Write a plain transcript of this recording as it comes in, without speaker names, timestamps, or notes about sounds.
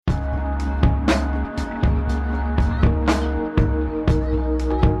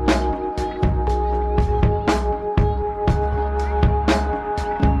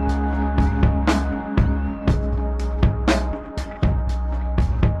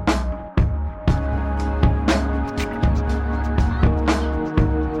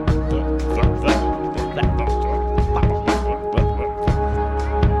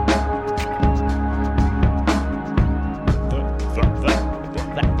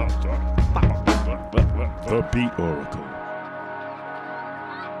The Beat Oracle.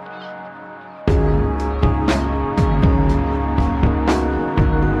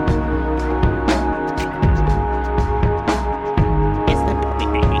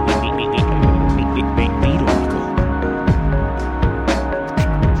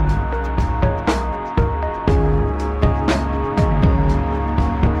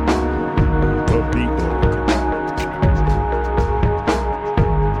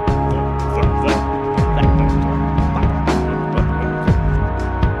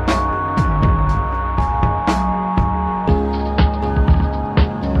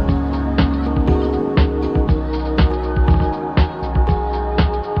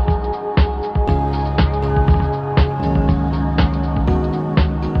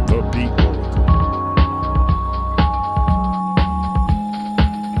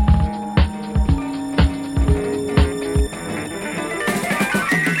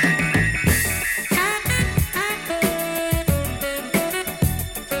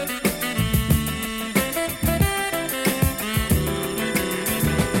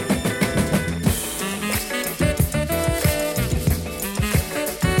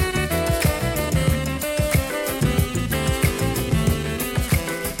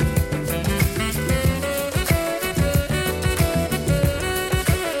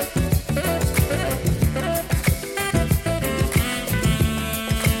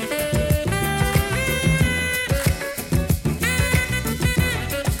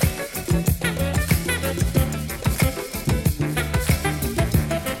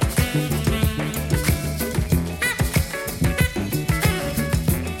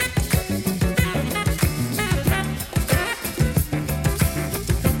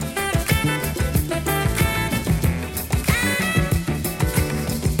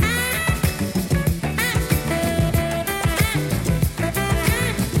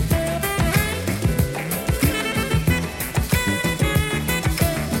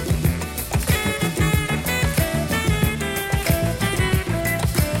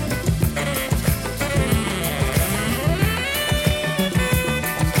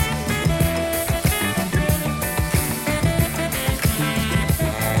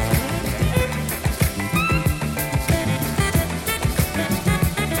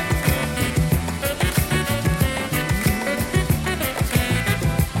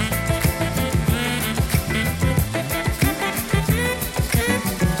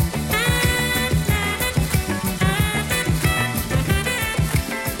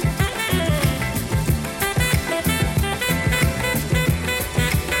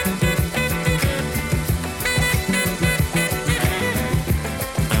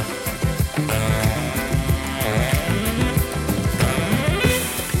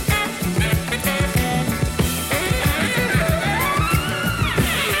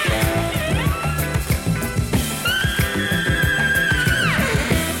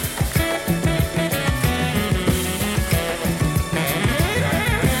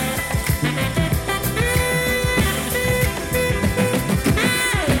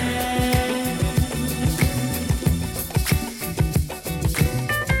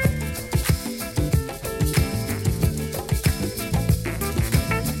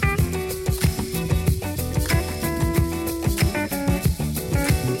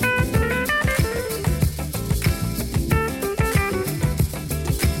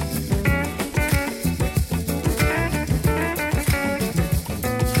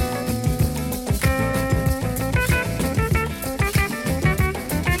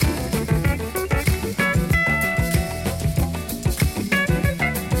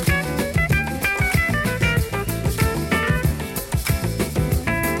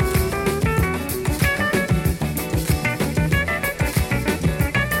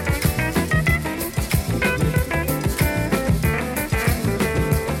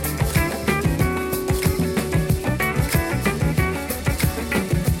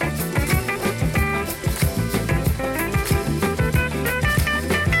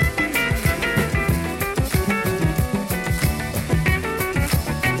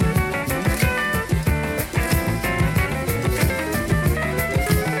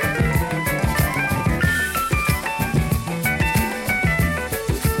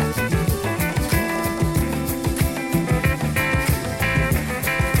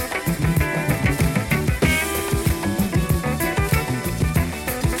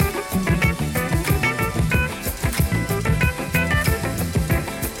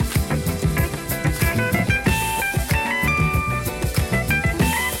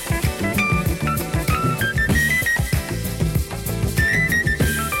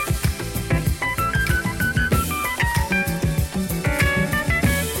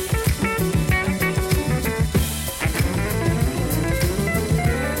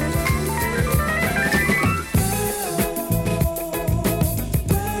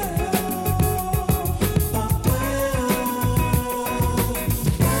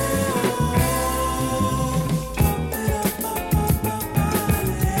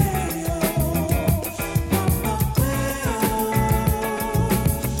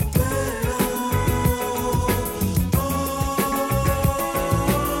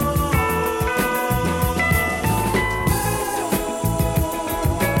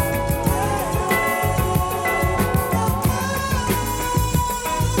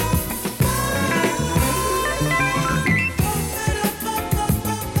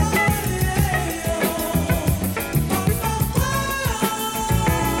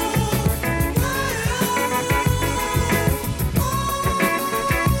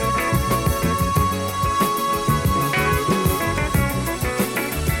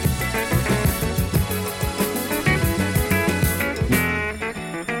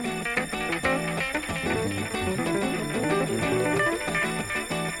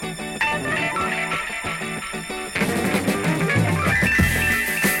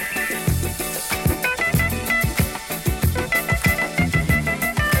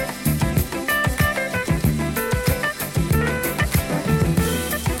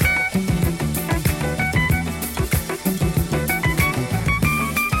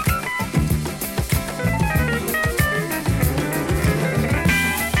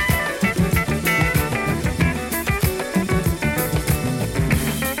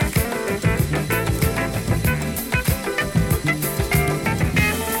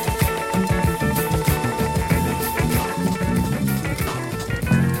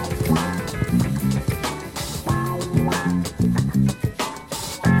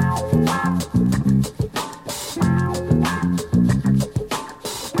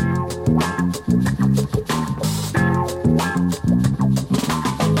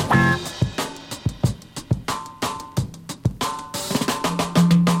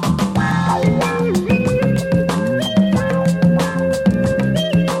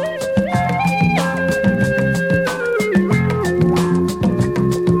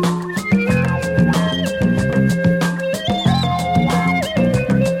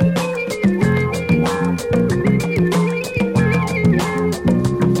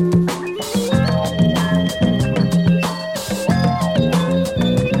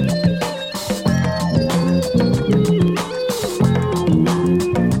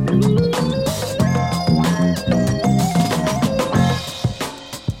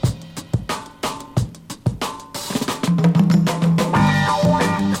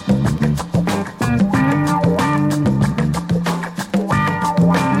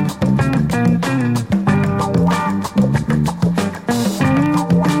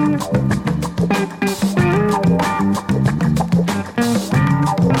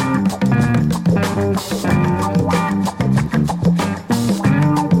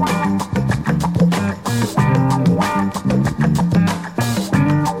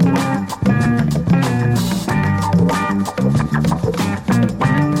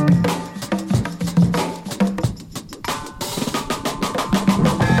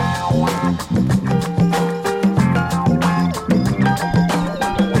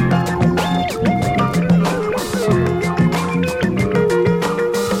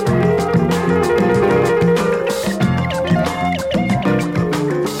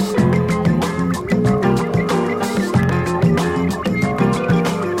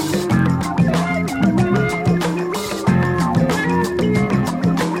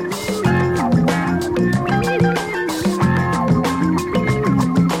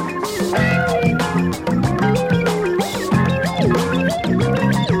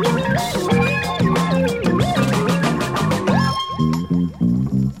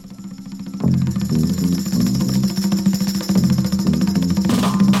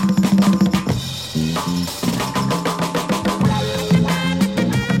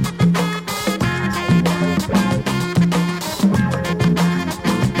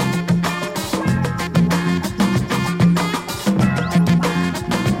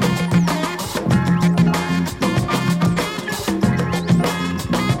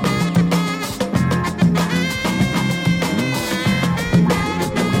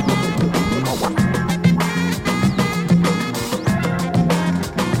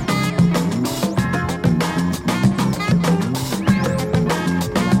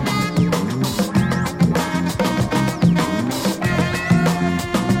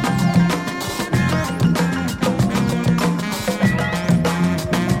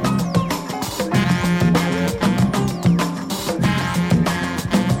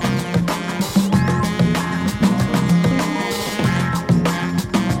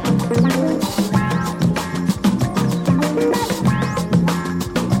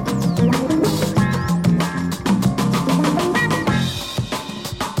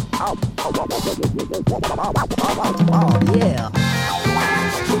 Oh, yeah.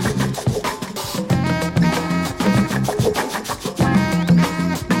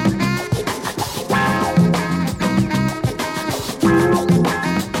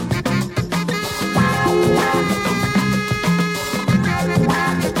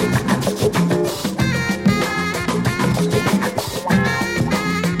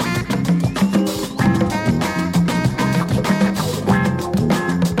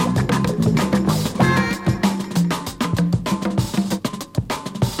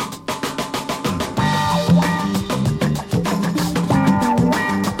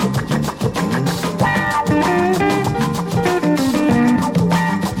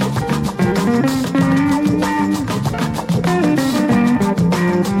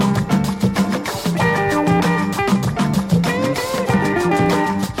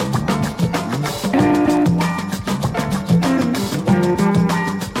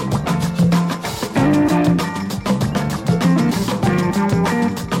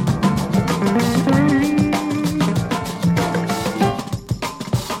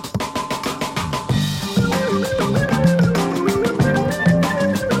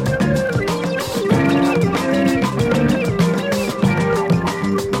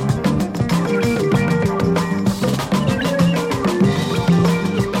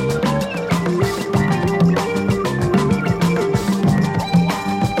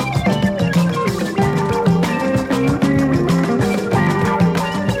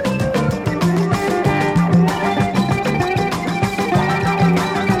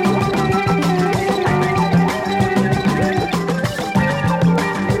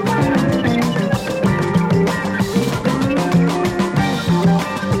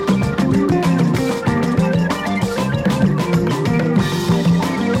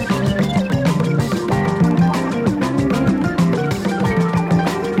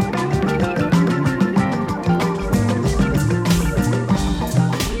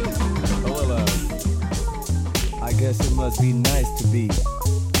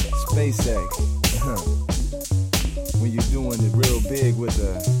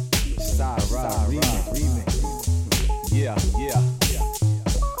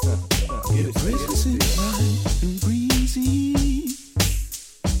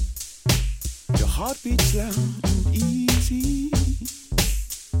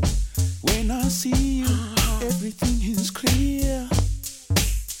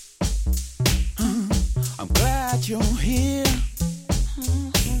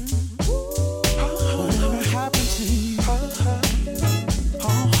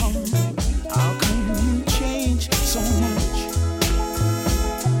 How can you change?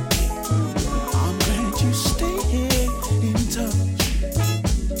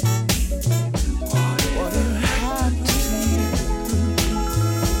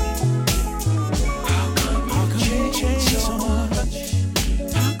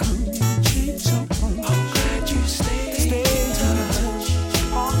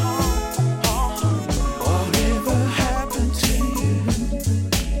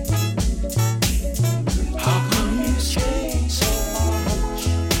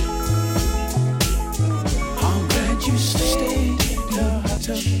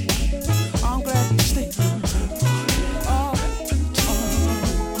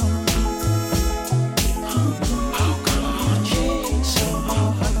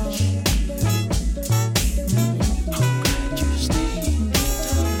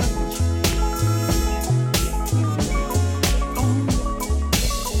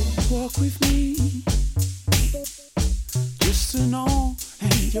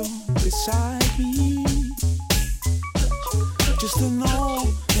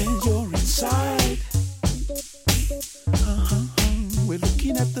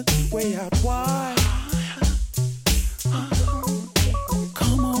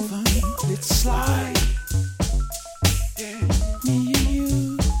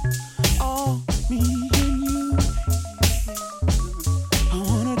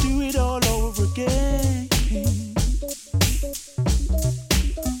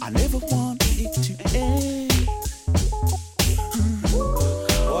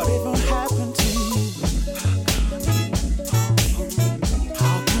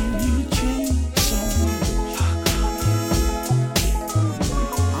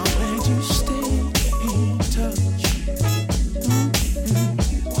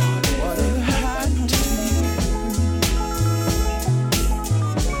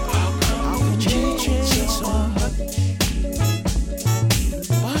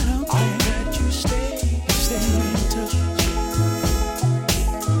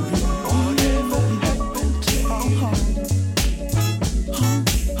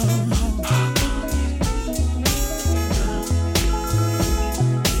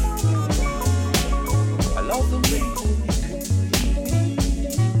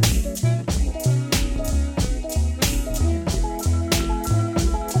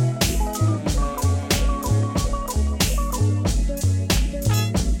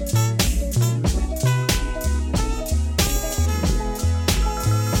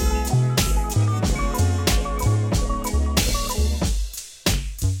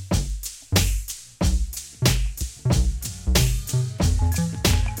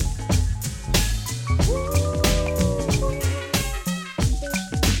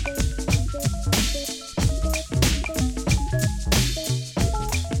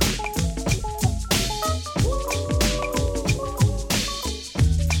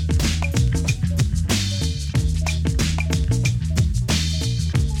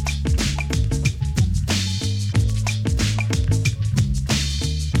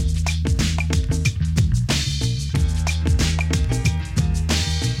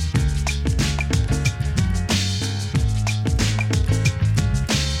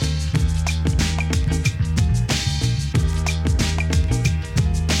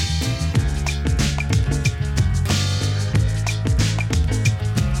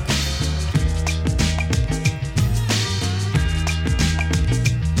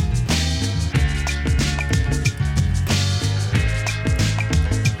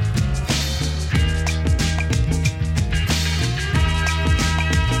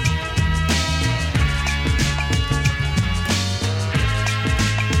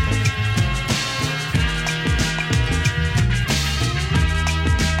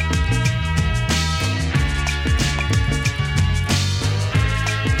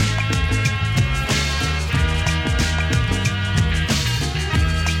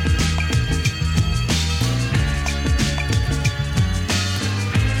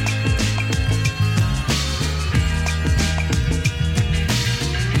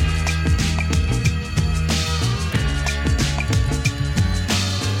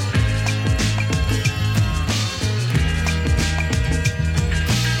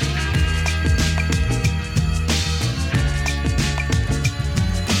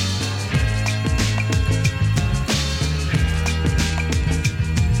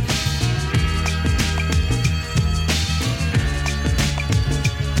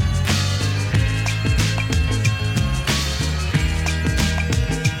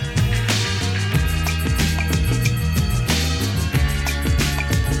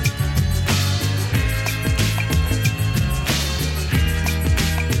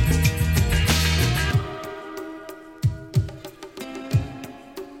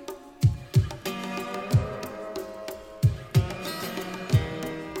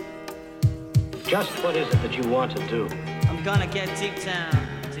 Just what is it that you want to do? I'm gonna get deep down.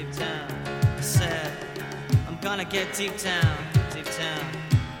 I said, I'm gonna get deep down.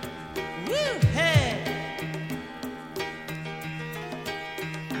 Woo, hey!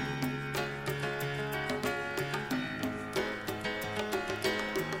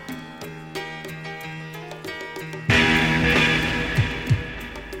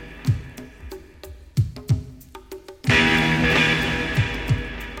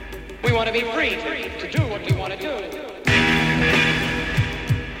 We want to be free to do what we want to do.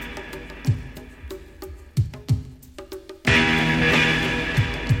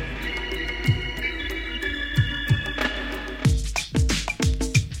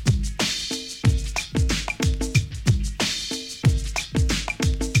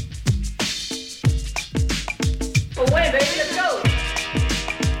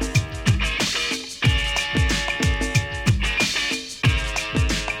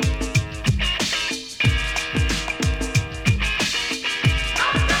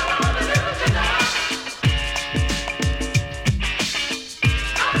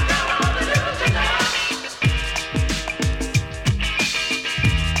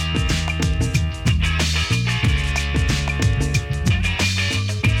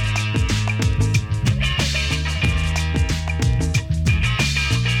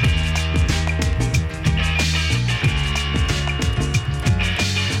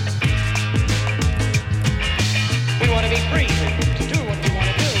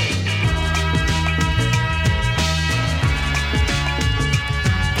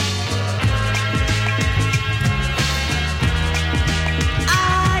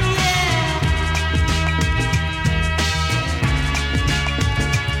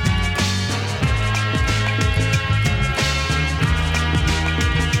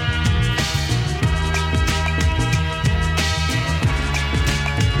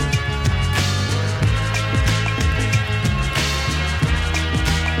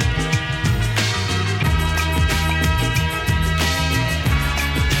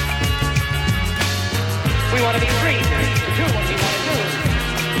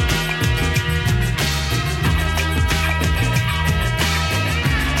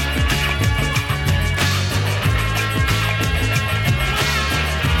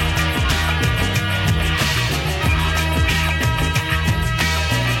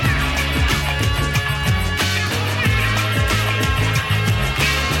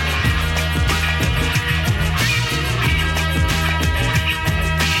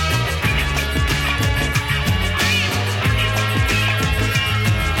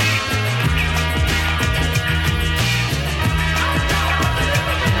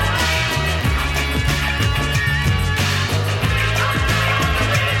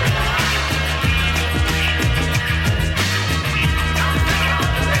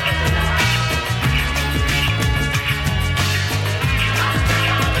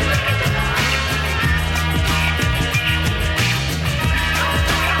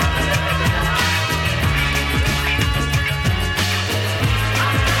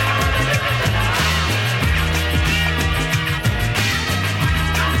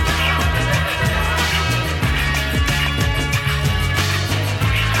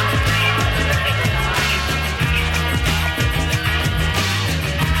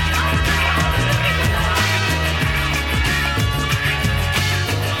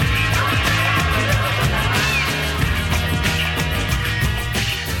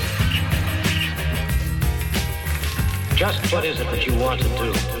 Just what is it that you want to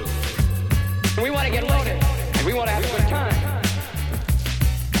do? We want to get loaded, and we want to have a good time.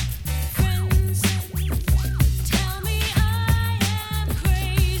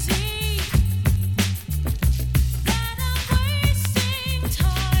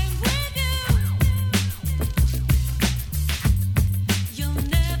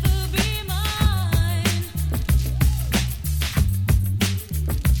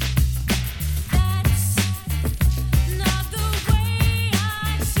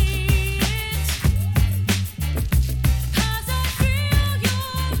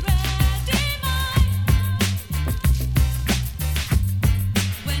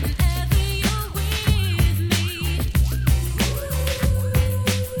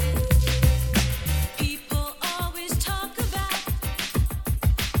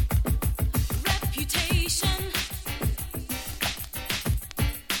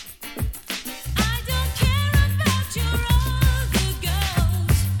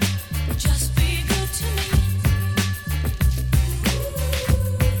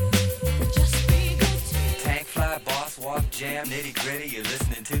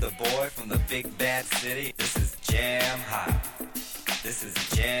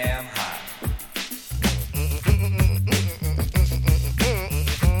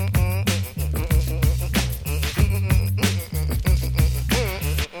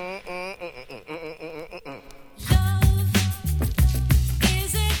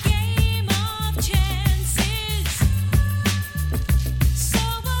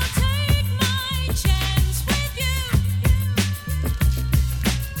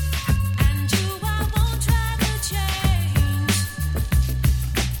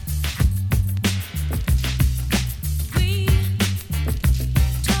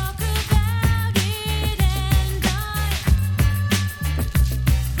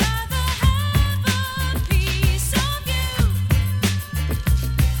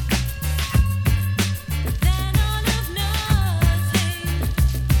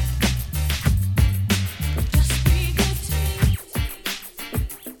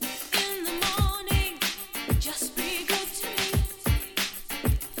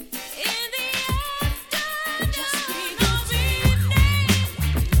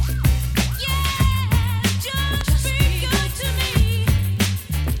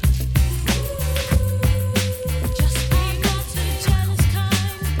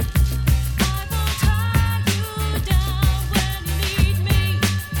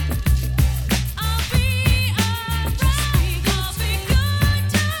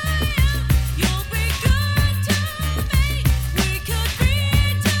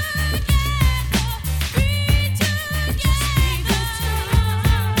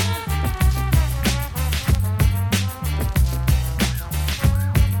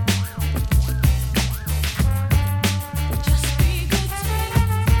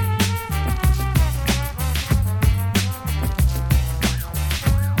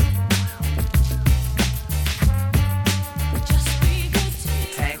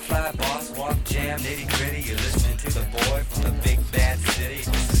 nitty gritty. You're listening to the boy from the big bad city.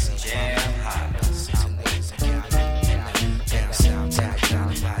 This is Jam Hot.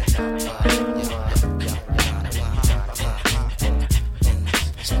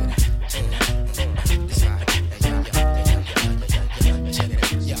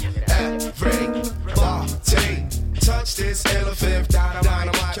 Touch this elephant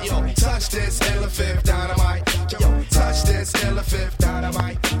dynamite. Yo, touch this elephant dynamite. Yo, touch this elephant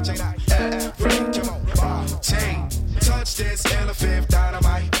dynamite. Check it out. Come on, touch this elephant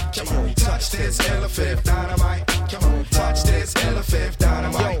dynamite. Come on, touch this elephant dynamite. Come on, touch this elephant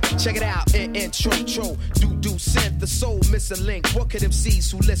dynamite. Yo, check it out. Intro, do synth, the soul missing link. What could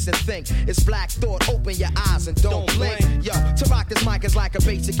MCs who listen think? It's black thought. Open your eyes and don't blink. Yo, to rock this mic is like a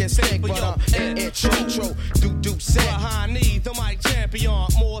basic instinct, but intro, do synth. I need the mic champion,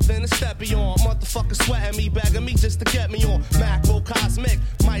 more than a steppy on. Motherfucker sweating me, begging me just to get me on. Macro cosmic,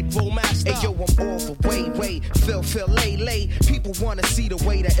 micro master. Hey yo, I'm all the way, feel, lay. People wanna see the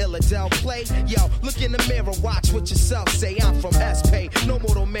way that Illadel play. Yo, look in the mirror, watch what yourself say. I'm from S-Pay, no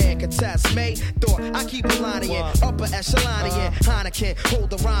mortal man can test me. Thought I keep a line in, upper echelon in. Heineken, hold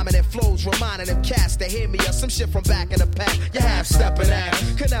the rhyming and flows, reminding them cats to hear me or some shit from back in the past. You half stepping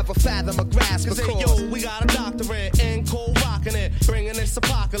ass, could never fathom a grasp. Cause hey, yo, we got a doctorate in cold rocking it, bringing this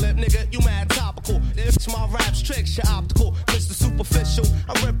apocalypse, nigga, you mad topical. It's my rap's tricks, you're optical, Mr. Superficial.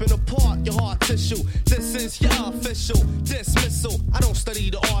 I'm ripping apart your heart tissue. This is your official dismissal. I don't study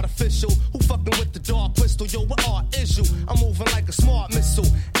the artificial. Who fucking with the dark crystal? Yo, what art is you? I'm moving like a smart missile,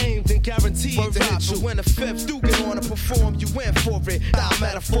 aimed and guaranteed to hit you. When the fifth do get on to perform, you win for it. Style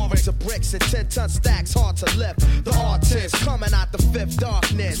metaphorics of bricks and 10-ton stacks, hard to lift. The artist coming out the fifth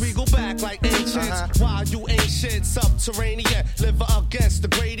darkness. We go back like ancients, while you ain't shit. Subterranean, live against the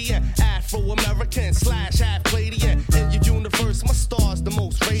gradient. Afro-American / half Palladian. In your universe, my star's the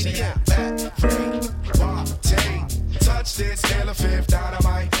most radiant. Touch this elephant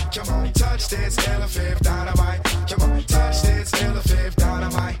dynamite. Come on, touch this elephant dynamite. Come on, touch this elephant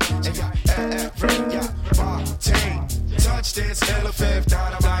dynamite. Touch this elephant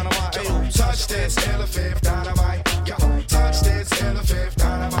dynamite. Come on, touch this elephant dynamite. Come on, touch this elephant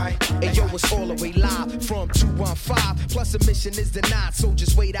dynamite. Hey yo, it's all the way live from 215. Plus admission is denied, so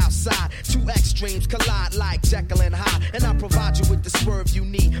just wait outside. Two extremes collide like Jekyll and Hyde, and I provide you with the swerve you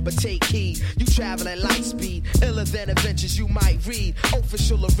need. But take heed, you travel at light speed, iller than adventures you might read.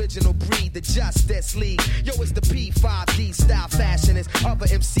 Official original breed, the Justice League. Yo, it's the P5D style fashionist. Other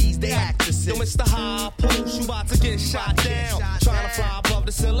MCs, they actresses. Yo, Mr. High Post, you about to get shot down. Trying to fly above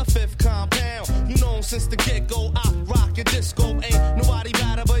the Silla Fifth compound. You know since the get-go, I rock your disco. Ain't nobody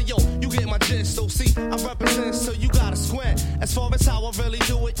better but yo, you get my gist. So see, I represent, so you gotta squint. As far as how I really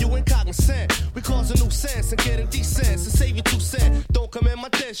do it, you ain't cognizant. We cause a new sense and getting decent. So save you 2 cents. Don't come in my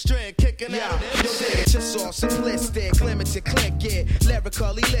district, kicking out of shit. Just all simplistic, limited click it.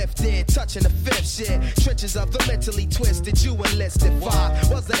 Lyrically lifted, touching the fifth shit. Trenches of the mentally twisted, you enlisted. 5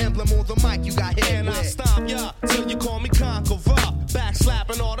 was the emblem on the mic you got hit and with. I stop ya till you call me conqueror. Back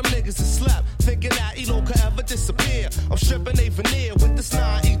slapping all them niggas that slept, thinking that Elo could ever disappear. I'm stripping a veneer with this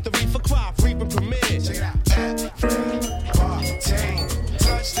 9E3 for crop, reaping premiere. Check it out.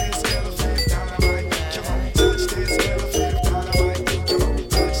 Touch this elephant dynamite. Come on, touch this elephant dynamite. Come on,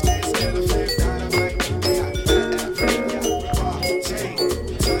 touch this elephant dynamite.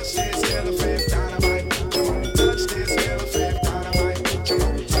 Touch this elephant dynamite. Come on, touch this elephant dynamite. Come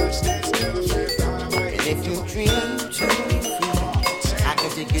on, touch this elephant dynamite. And if you dream to be free, I can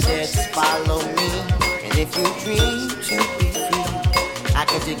take you there, just follow me. And if you dream to be free, I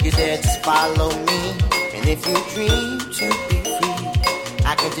can take you there, just follow me. And if you dream to be free,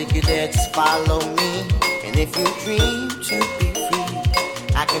 I can take you there, just follow me. And if you dream to be free,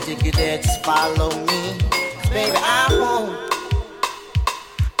 I can take you there, just follow me. 'Cause baby, I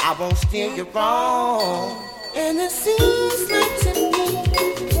won't steer you wrong. And it seems like to me,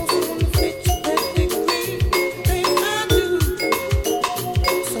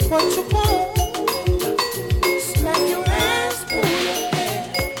 what you want? Smack your ass, pull your hair,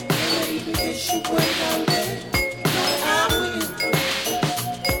 baby, kiss you way down there. I will,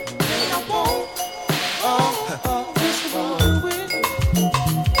 and I won't. Just run with,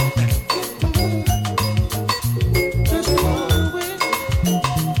 keep moving. Just run with,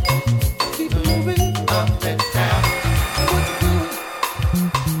 keep moving up and down. What you doing?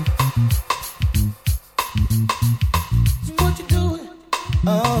 What you doing?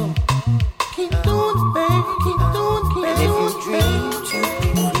 Oh, keep doing it, baby, keep doing it. And if you dream to be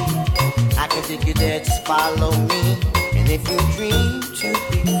free, I can take you there, just follow me. And if you dream to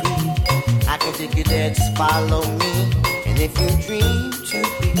be free, I can take you there, just follow me. And if you dream to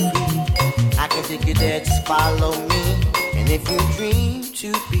be free, I can take you there, just follow me. And if you dream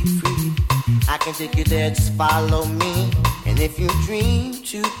to be free, I can take you there, just follow me. And if you dream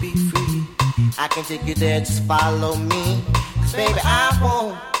to be free, I can take you there, just follow me. 'Cause baby, I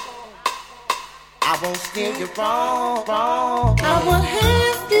won't steer you wrong. I will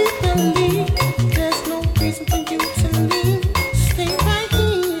have you believe there's no reason for you to leave. Stay right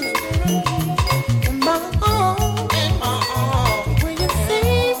here in my arms, where you're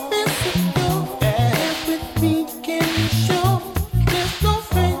safe and secure. And with me, can you show there's no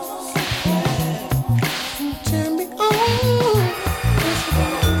friends? You tell me, oh, there's no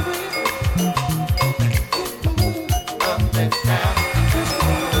way. Up and down.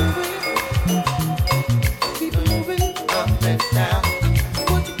 Down.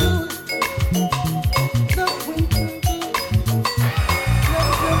 What you doing? Love when you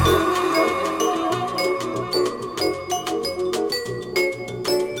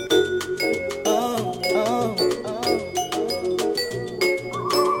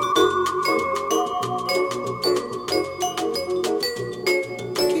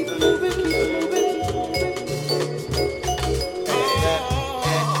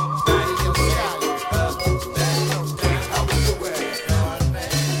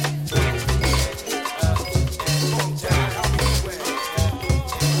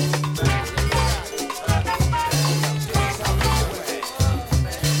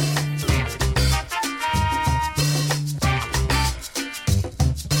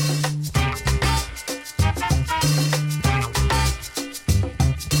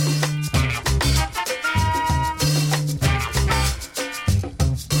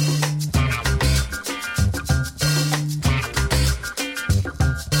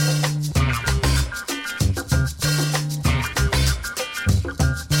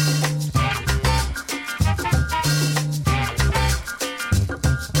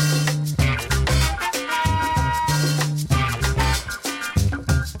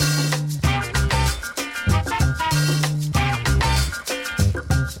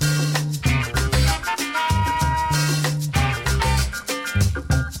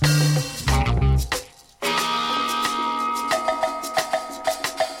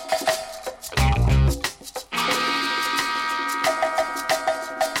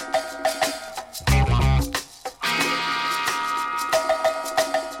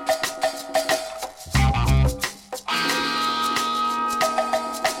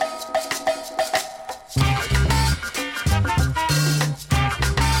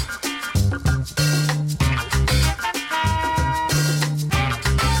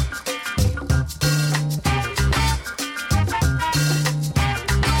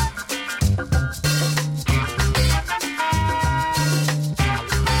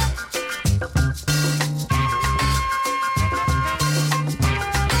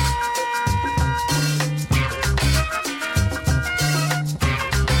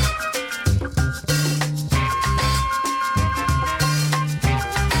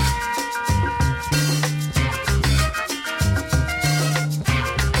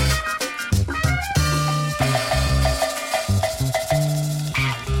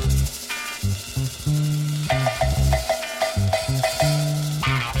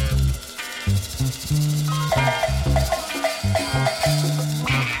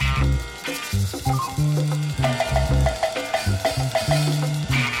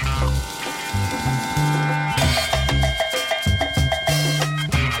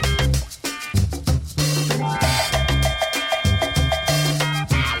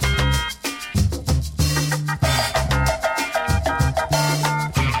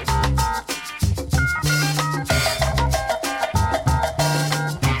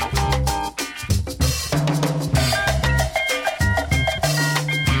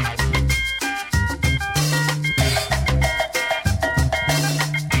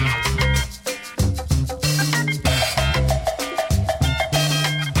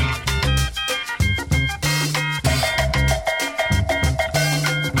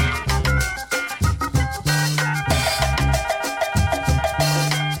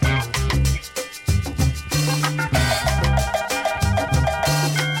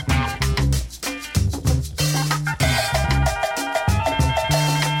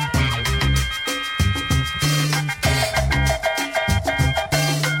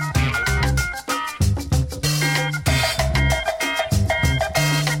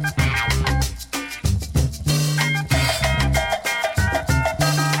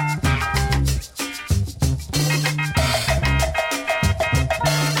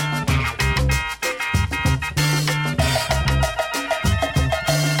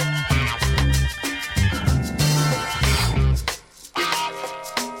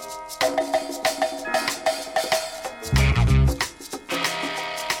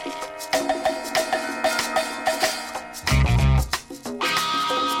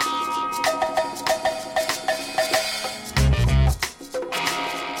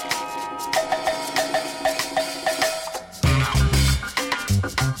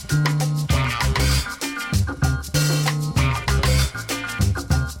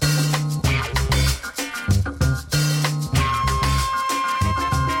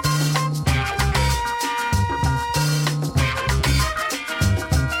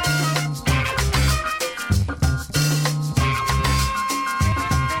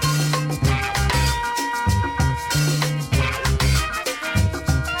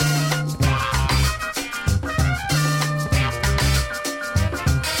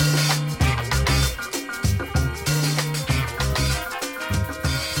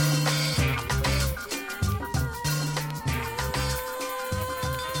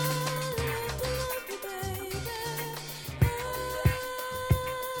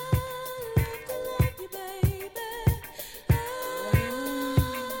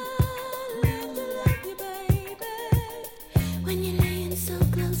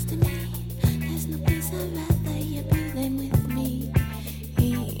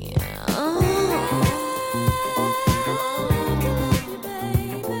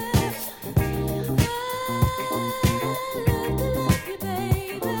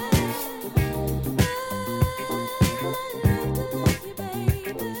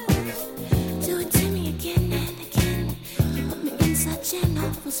such an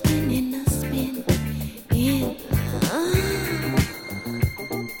awful spin in a spin in.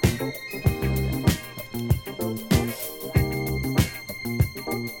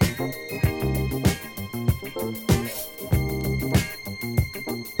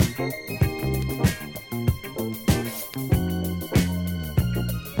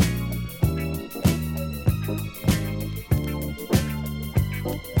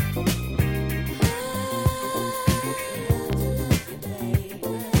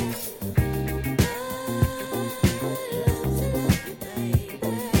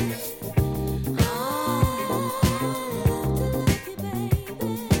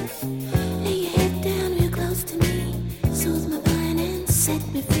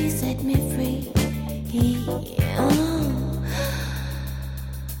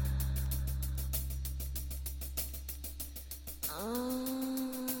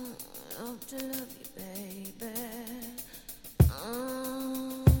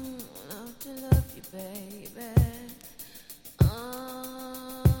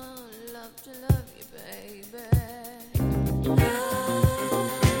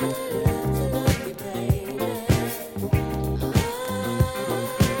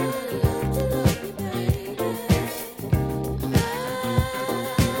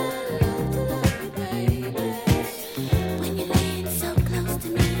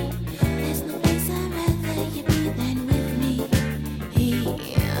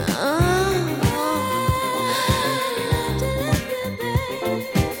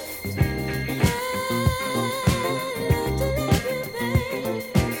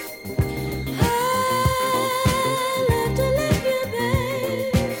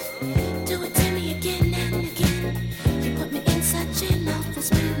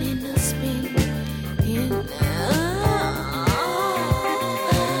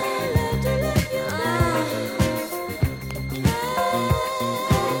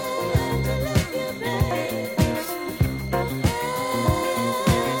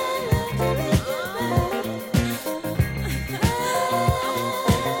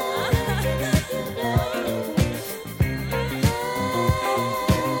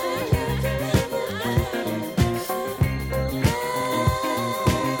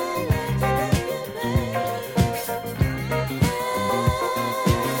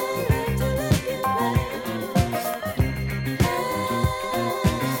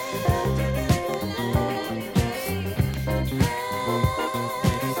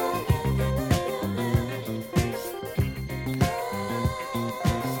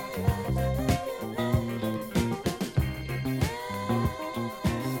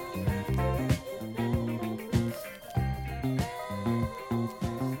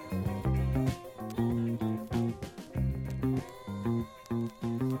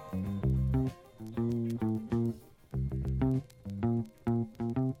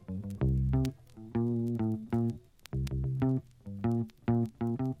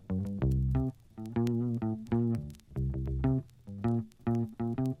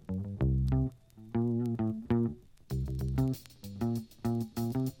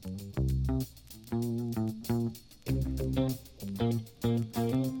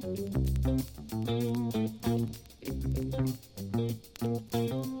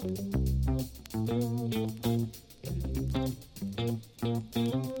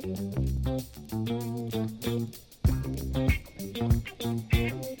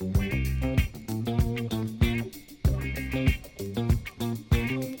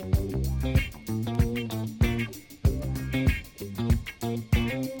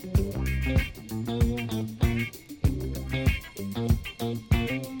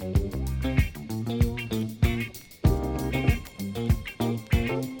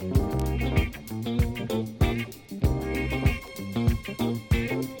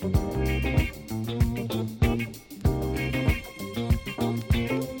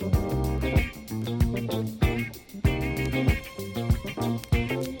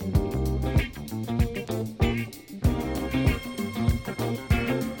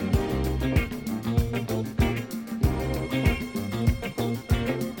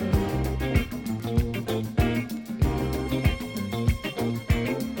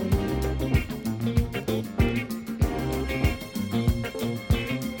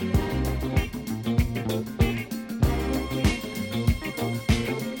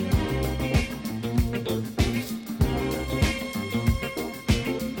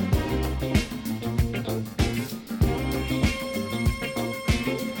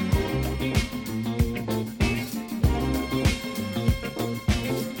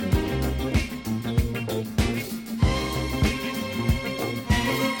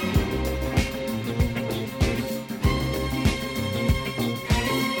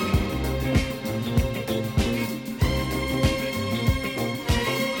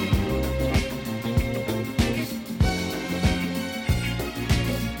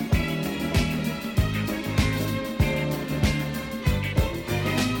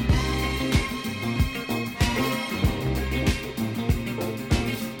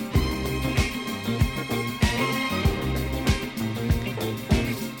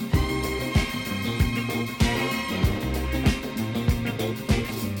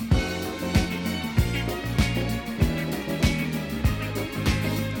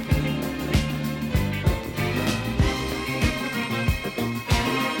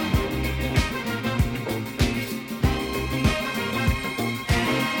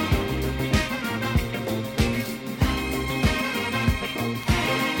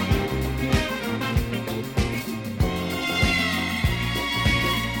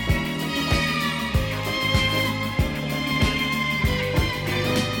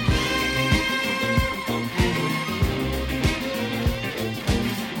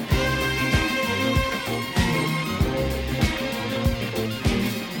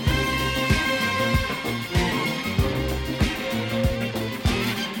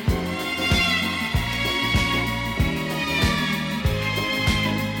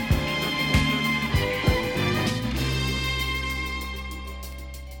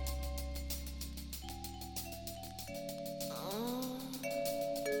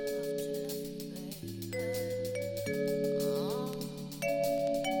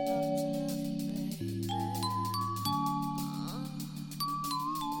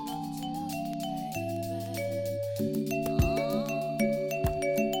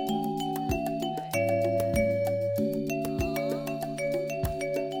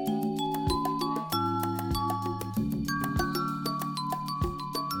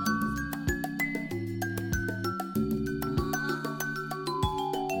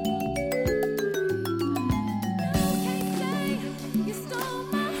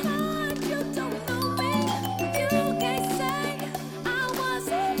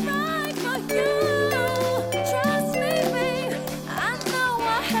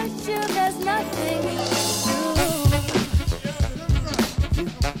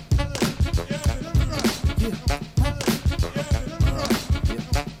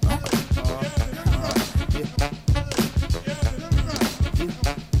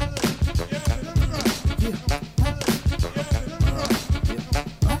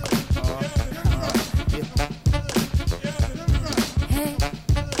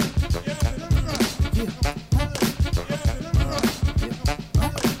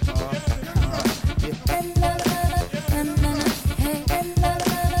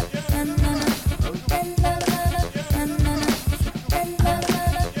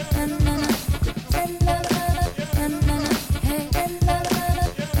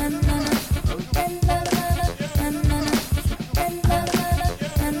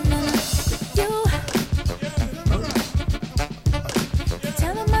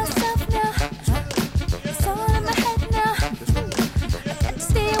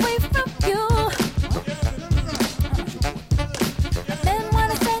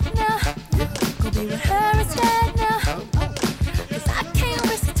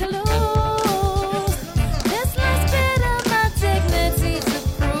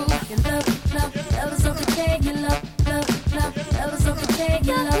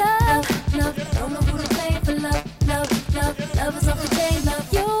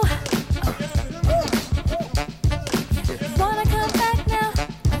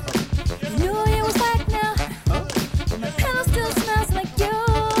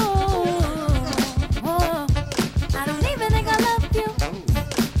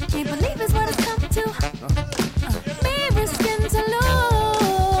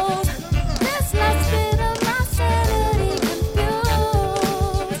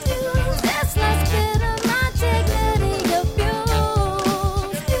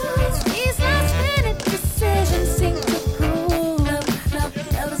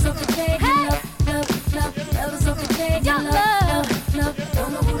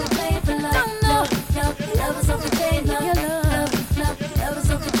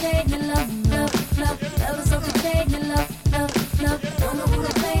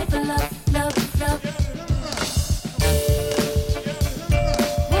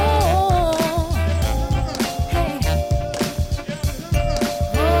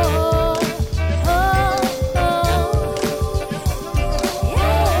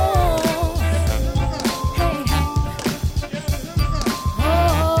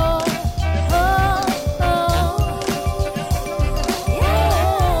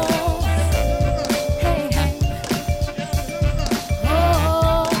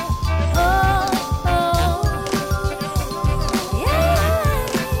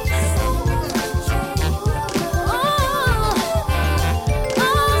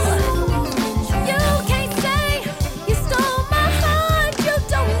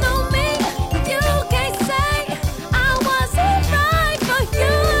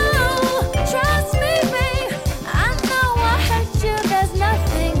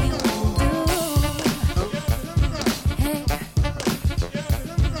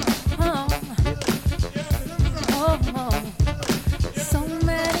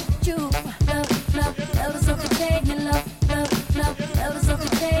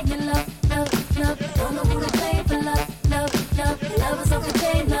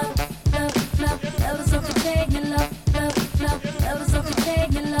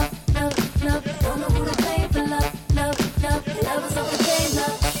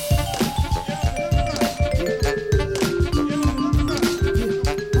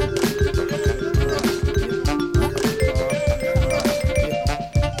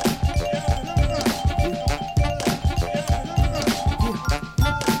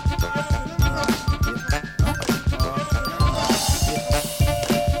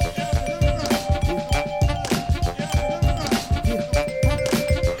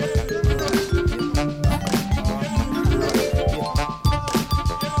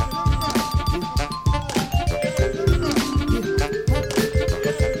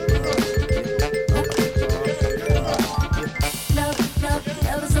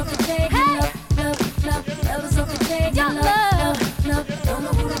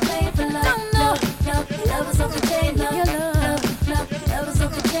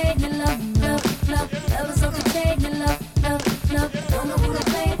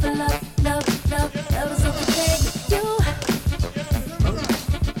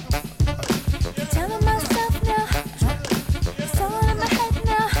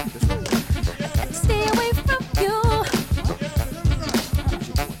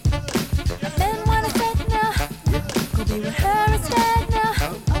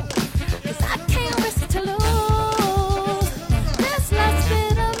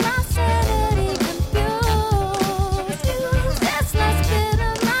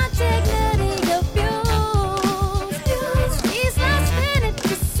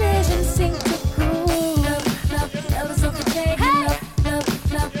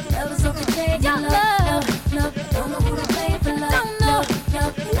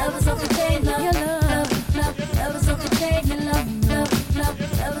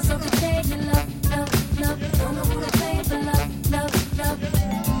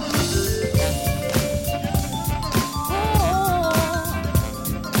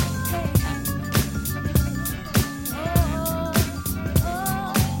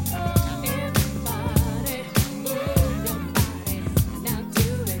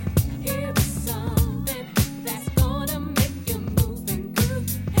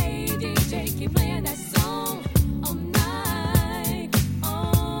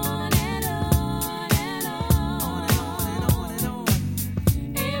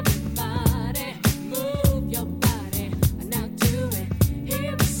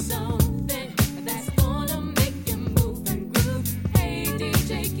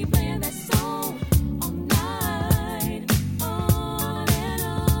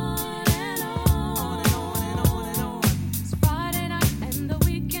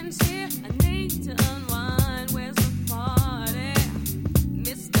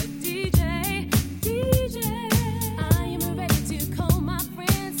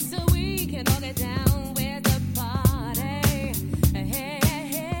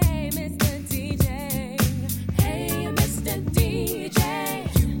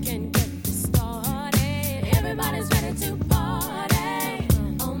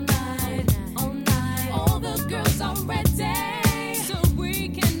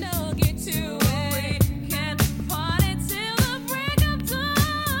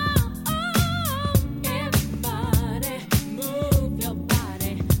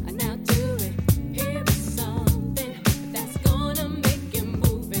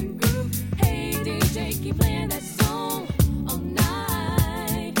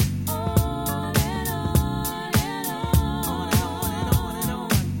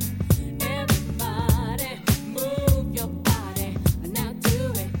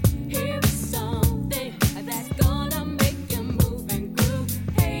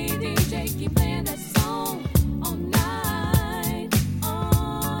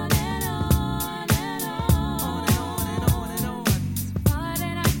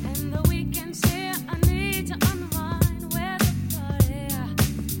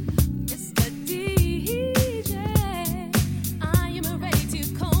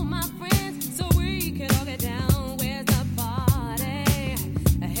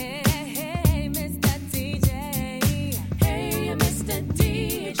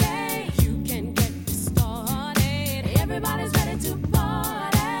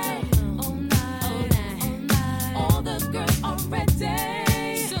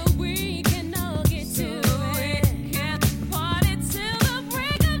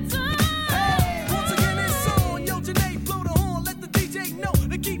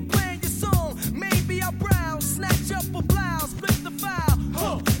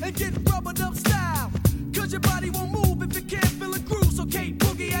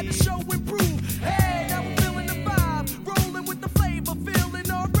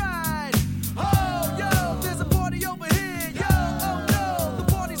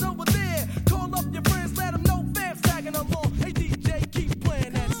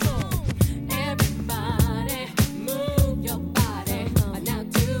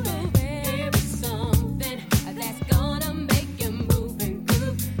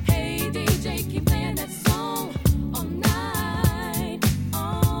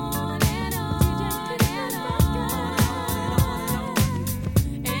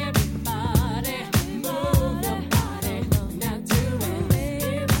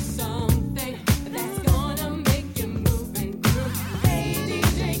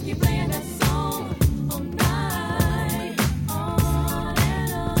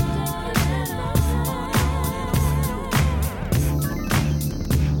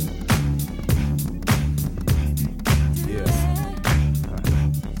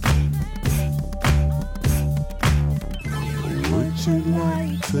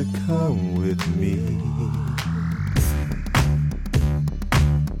 to come with me.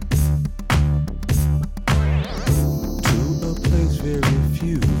 To a place very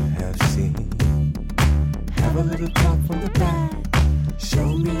few have seen. Have a little talk from the back. Show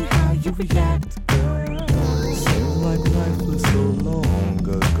me how you react. Seems like life was so long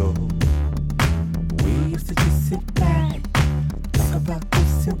ago. We used to just sit back, talk about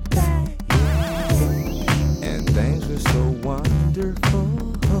this and that, and things were so wonderful.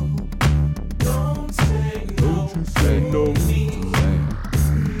 Don't say no. Can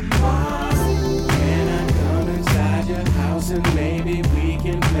I come inside your house and maybe we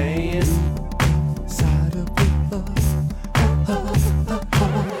can play inside of your love?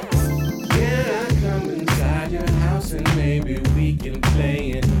 Can I come inside your house and maybe we can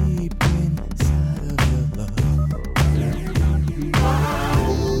play it deep inside of your love?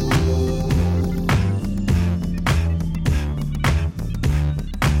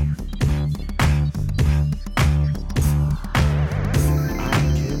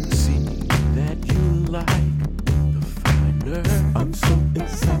 I'm so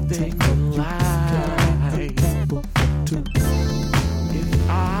excited for life. If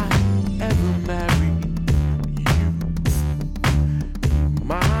I ever marry you,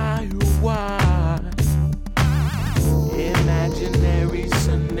 my wife, imaginary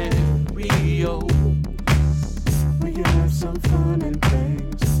scenario, we can have some fun and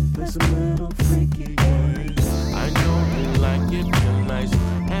things, play some little freaky games. I know you like it real nice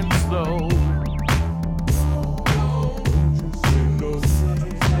and slow.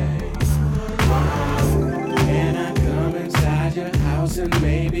 Your house and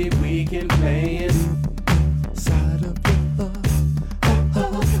maybe we can play inside of your love.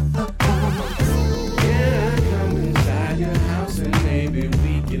 Yeah, come inside your house and maybe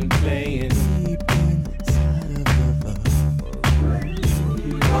we can play it deep inside of your love.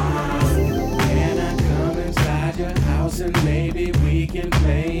 Can I come inside your house and maybe we can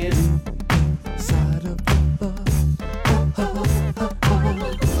play it inside of your love?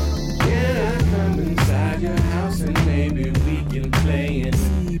 Yeah, come inside your house and maybe we can play it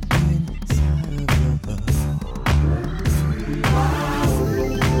deep inside of your love.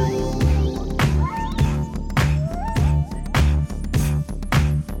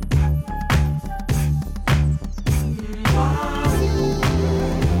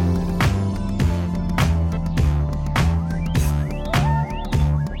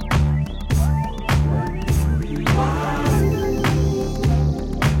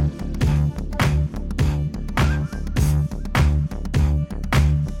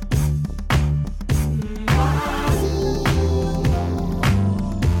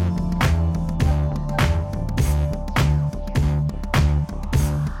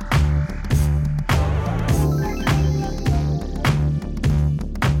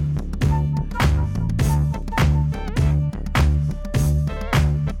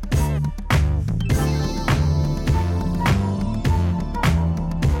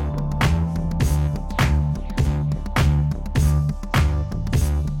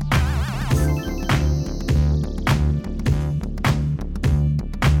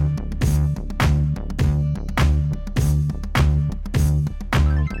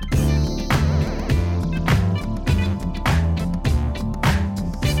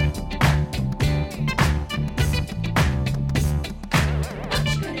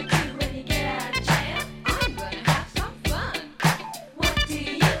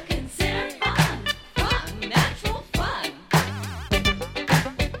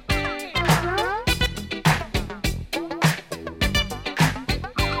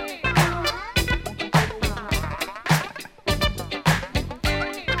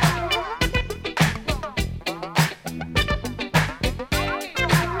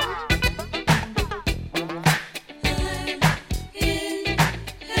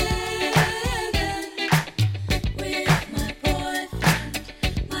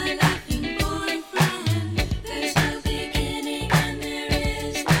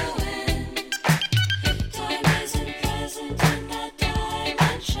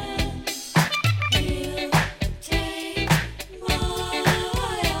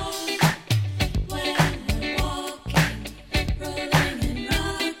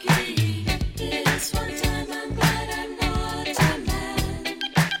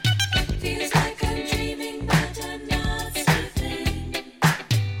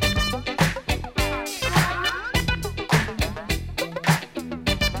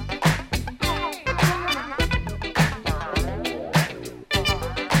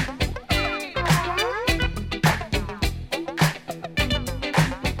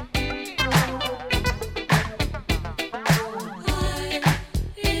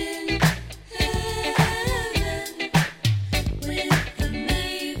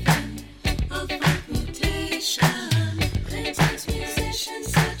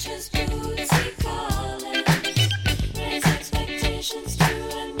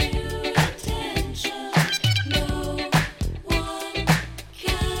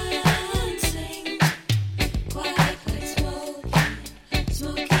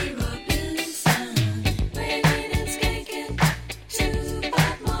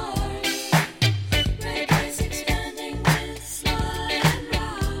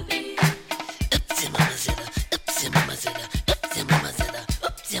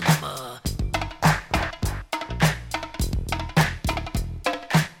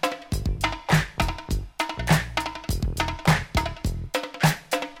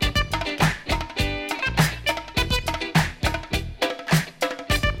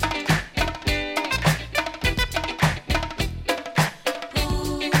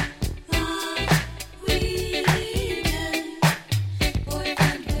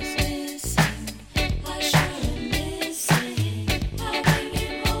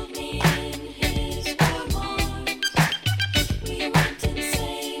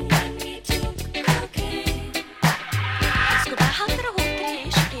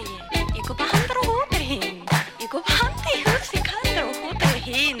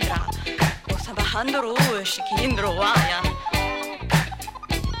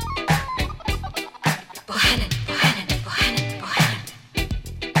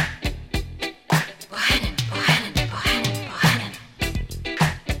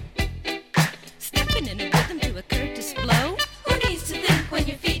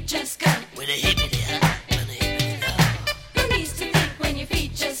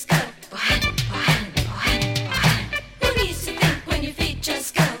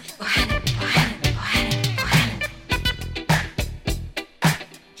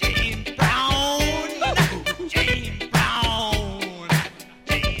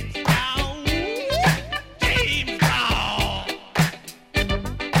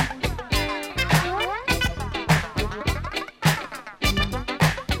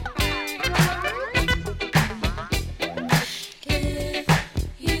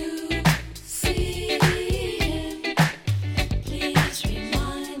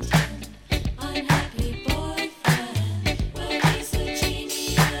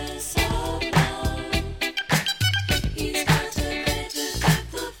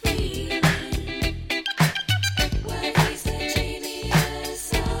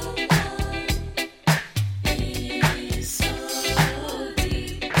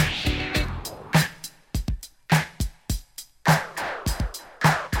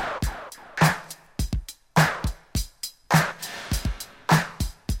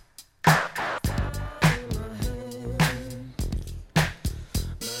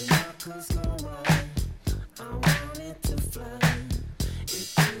 knuckles go white. I wanted to fly.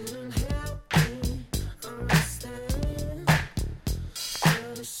 It didn't help me understand,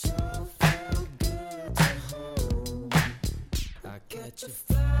 but it sure felt good to hold. I catch a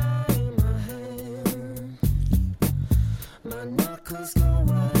fly in my hand. My knuckles go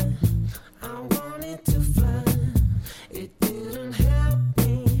white. I wanted to fly. It didn't help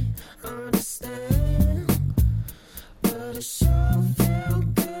me understand, but it sure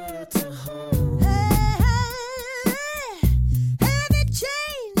felt good to hold. Heavy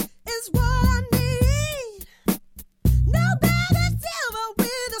chain is what I need. No better silver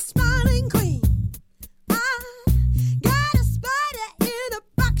with a smiling queen. I got a spider in a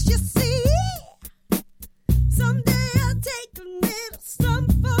box, you see. Someday I'll take a little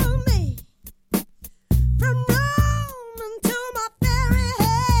something for me. From Rome until my very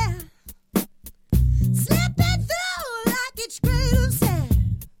hair, slipping through like each grain of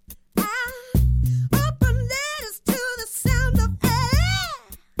sand. I open letters to the sound of air,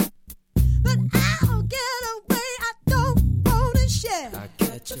 but I'll get away, I don't want to share. I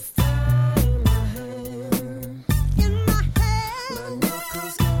catch a fire in my hand, my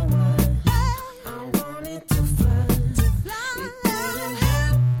knuckles go white. I wanted to fly, it didn't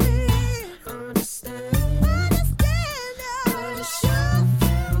help me understand, but it sure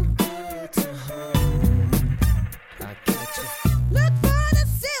felt good to hold. I catch a look for the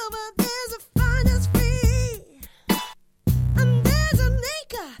silver, there's a finest free, and there's an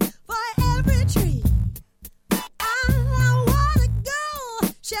acre for every tree. I wanna go,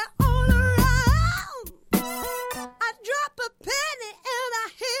 share all around. I drop a penny and I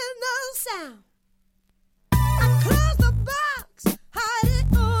hear no sound. I close the box, hide it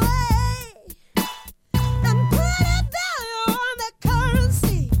away, and put a value on the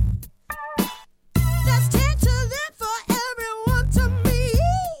currency. There's 10 to live for everyone to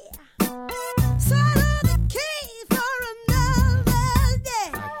meet. Sign of the key for another day.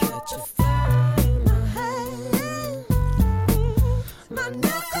 I catch a fire in my hand. My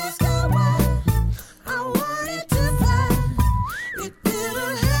knuckles go white. I wanted to fly. It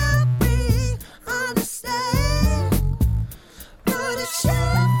didn't help me understand, but it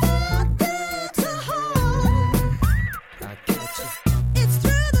sure felt good to hold. I catch a it's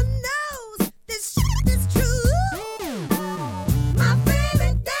through the nose, this shit is true. My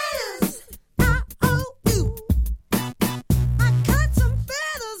favorite dance, I owe you. I cut some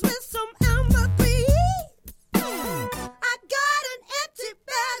feathers with some ambergris. I got an empty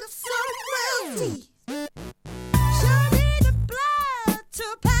bag of some royalties. Show me the blood to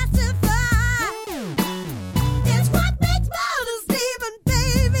pacify. It's what makes mothers even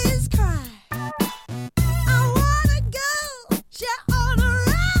babies cry. I wanna go, share all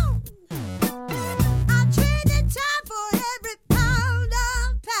around. I trade time for every pound of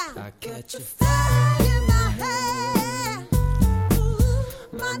pound. I catch a fire in my hand.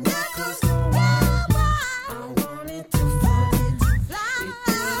 My knuckles go white. I wanted to fly. It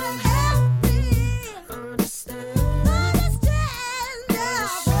didn't help me understand. Now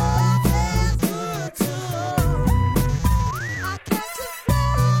sure feels good to hold. I catch a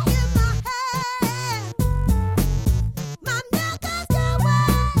fly in my hand. My knuckles go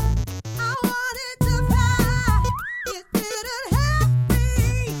white. I wanted to fly. It didn't help me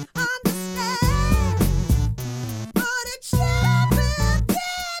understand,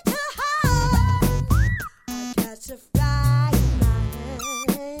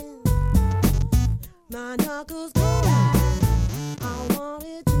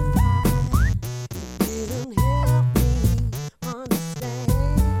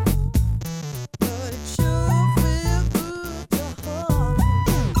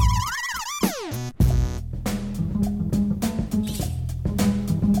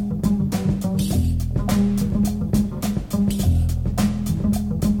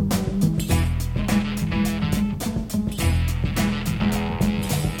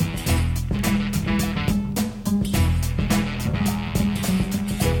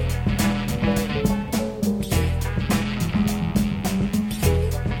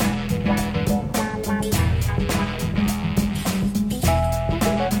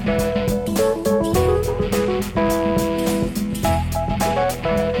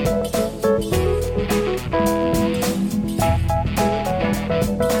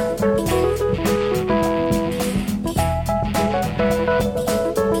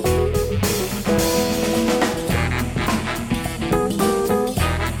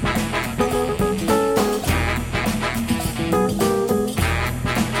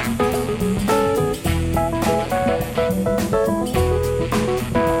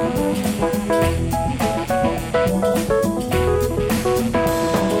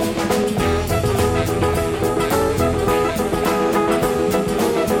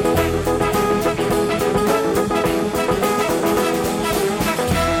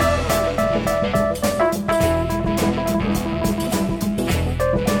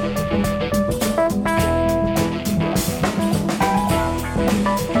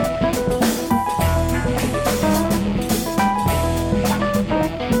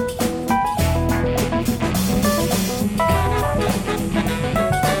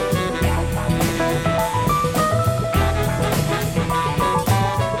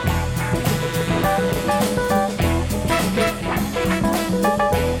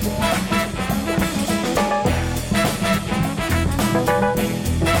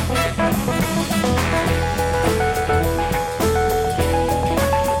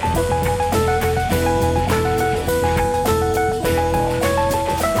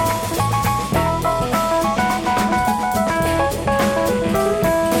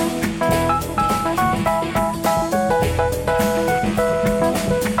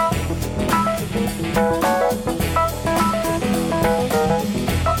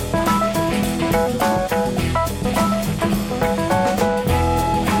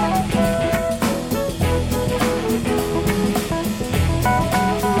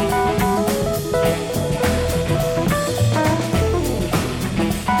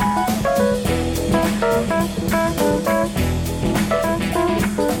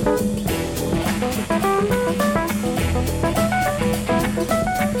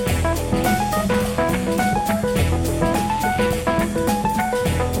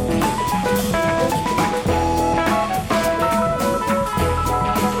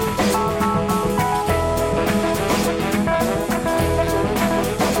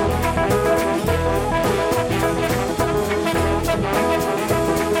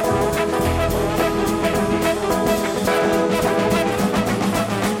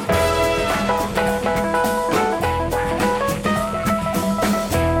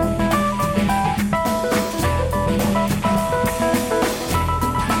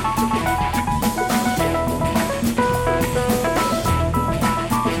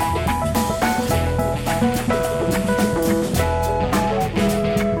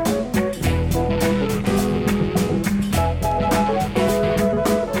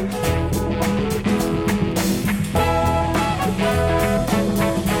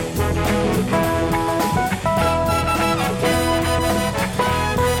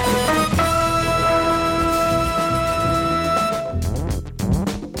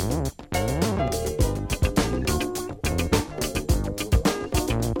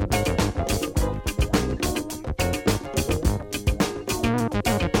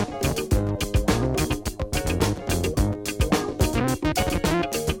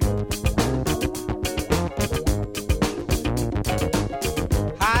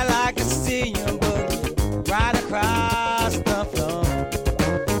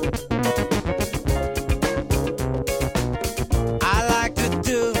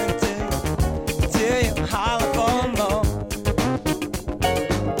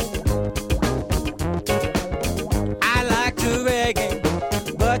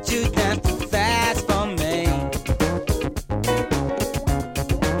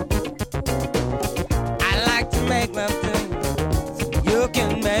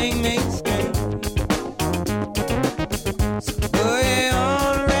 me scream. So boogie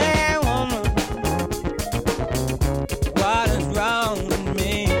on, red woman. What is wrong with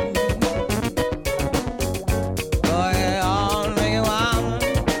me? Boogie on, red woman.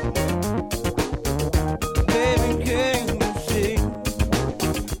 Baby, can you see?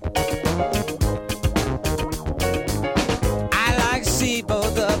 I like to see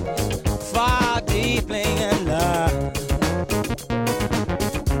both of far deeply in love.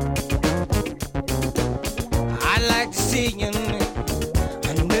 I like to see you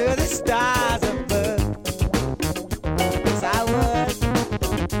under the stars above. Yes, I would.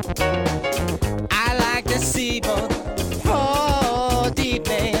 I like to see both fall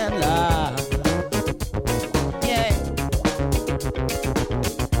deeply in love. Yeah.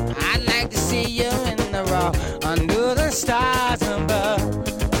 I'd like to see you in the raw under the stars above.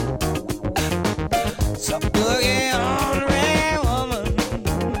 So boogie on, red woman.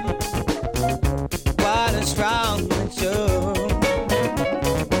 What is wrong with you?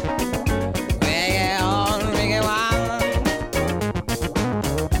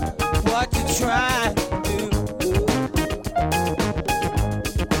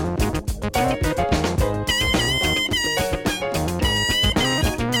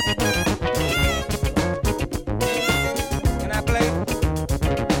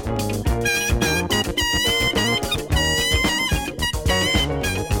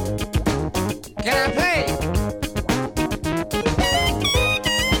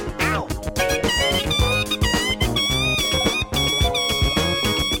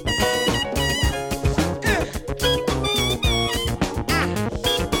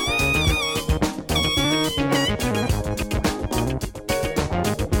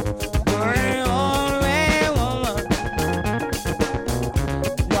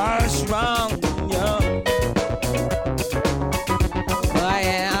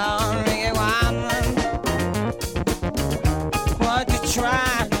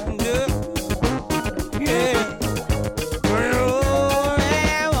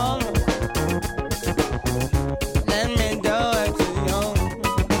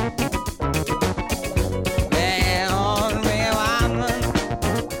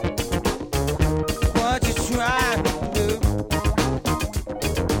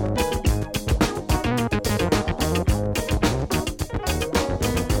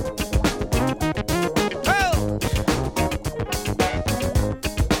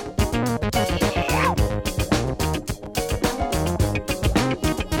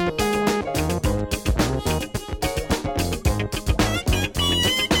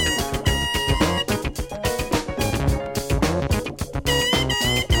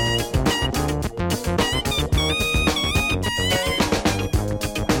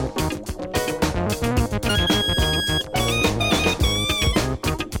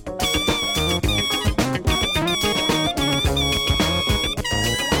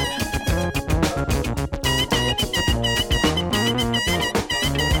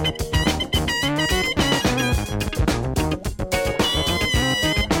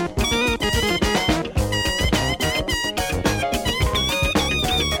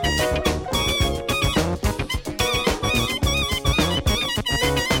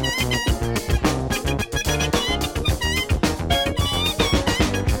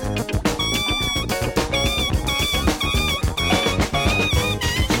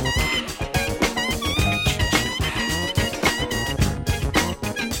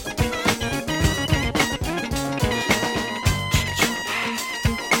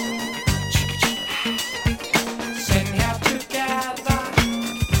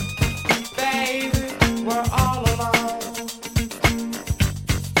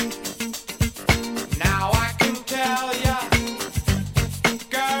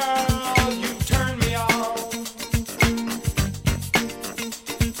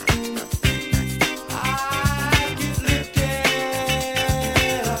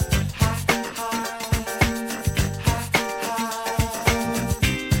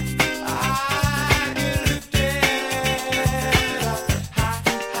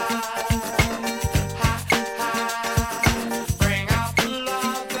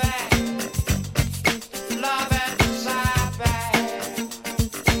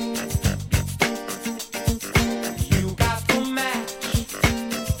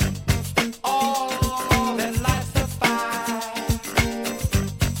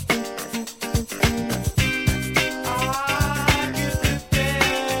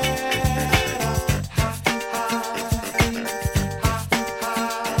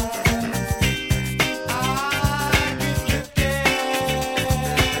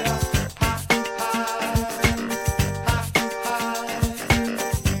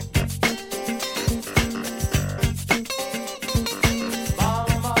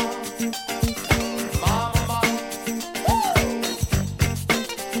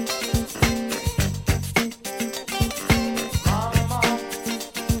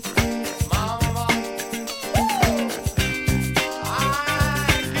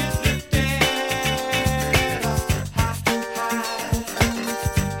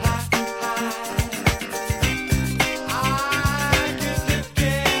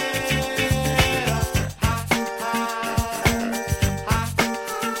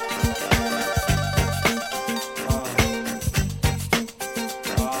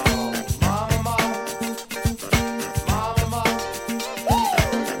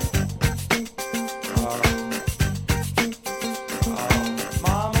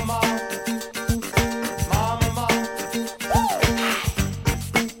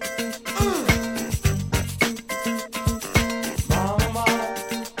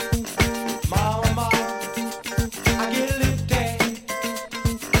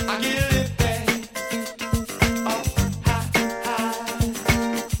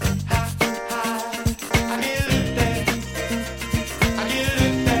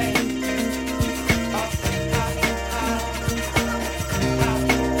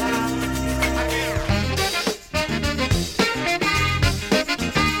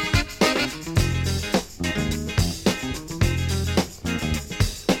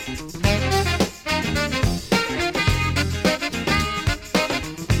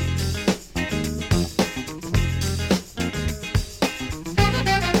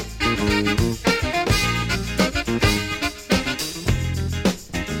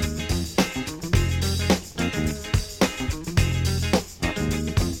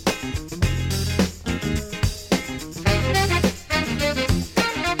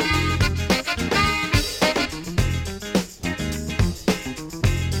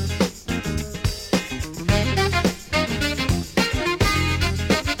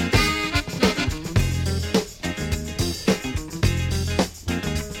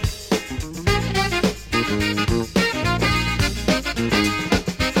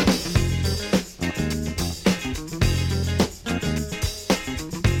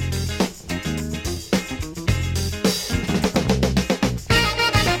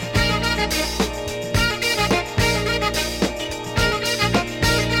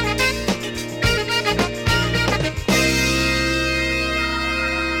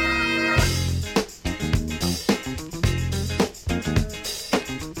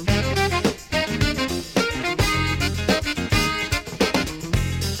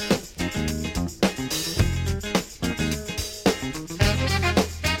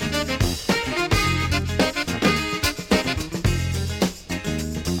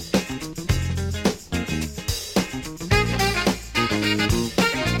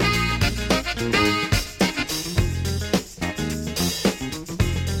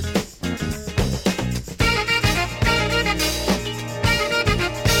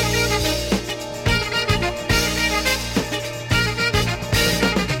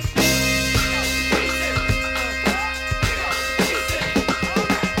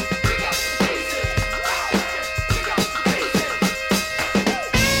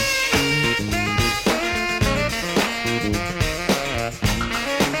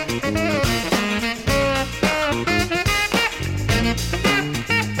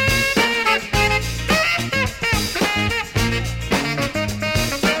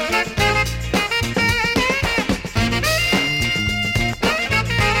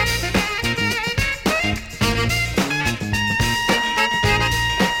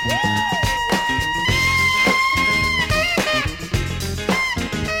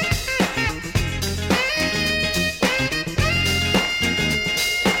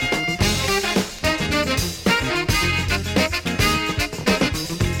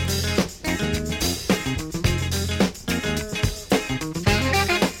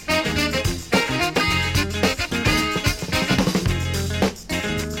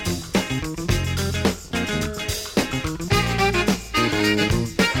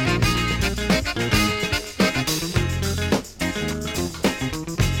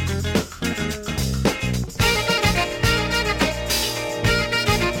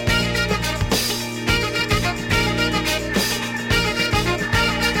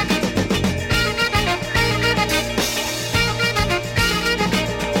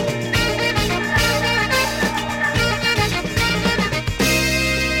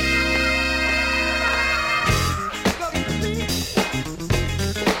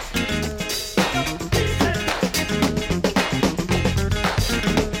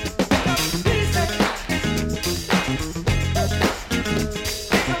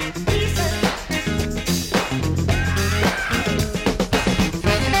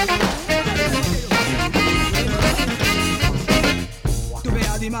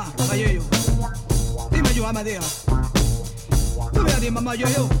 Madea. Tu me di mamá yo.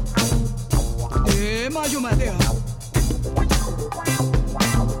 Mayo Madea.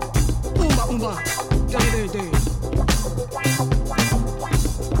 Umba umba. De.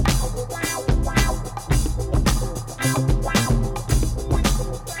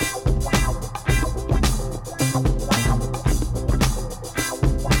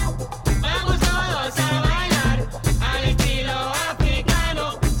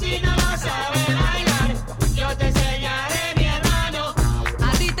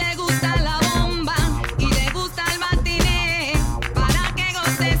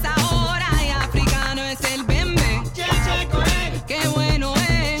 Que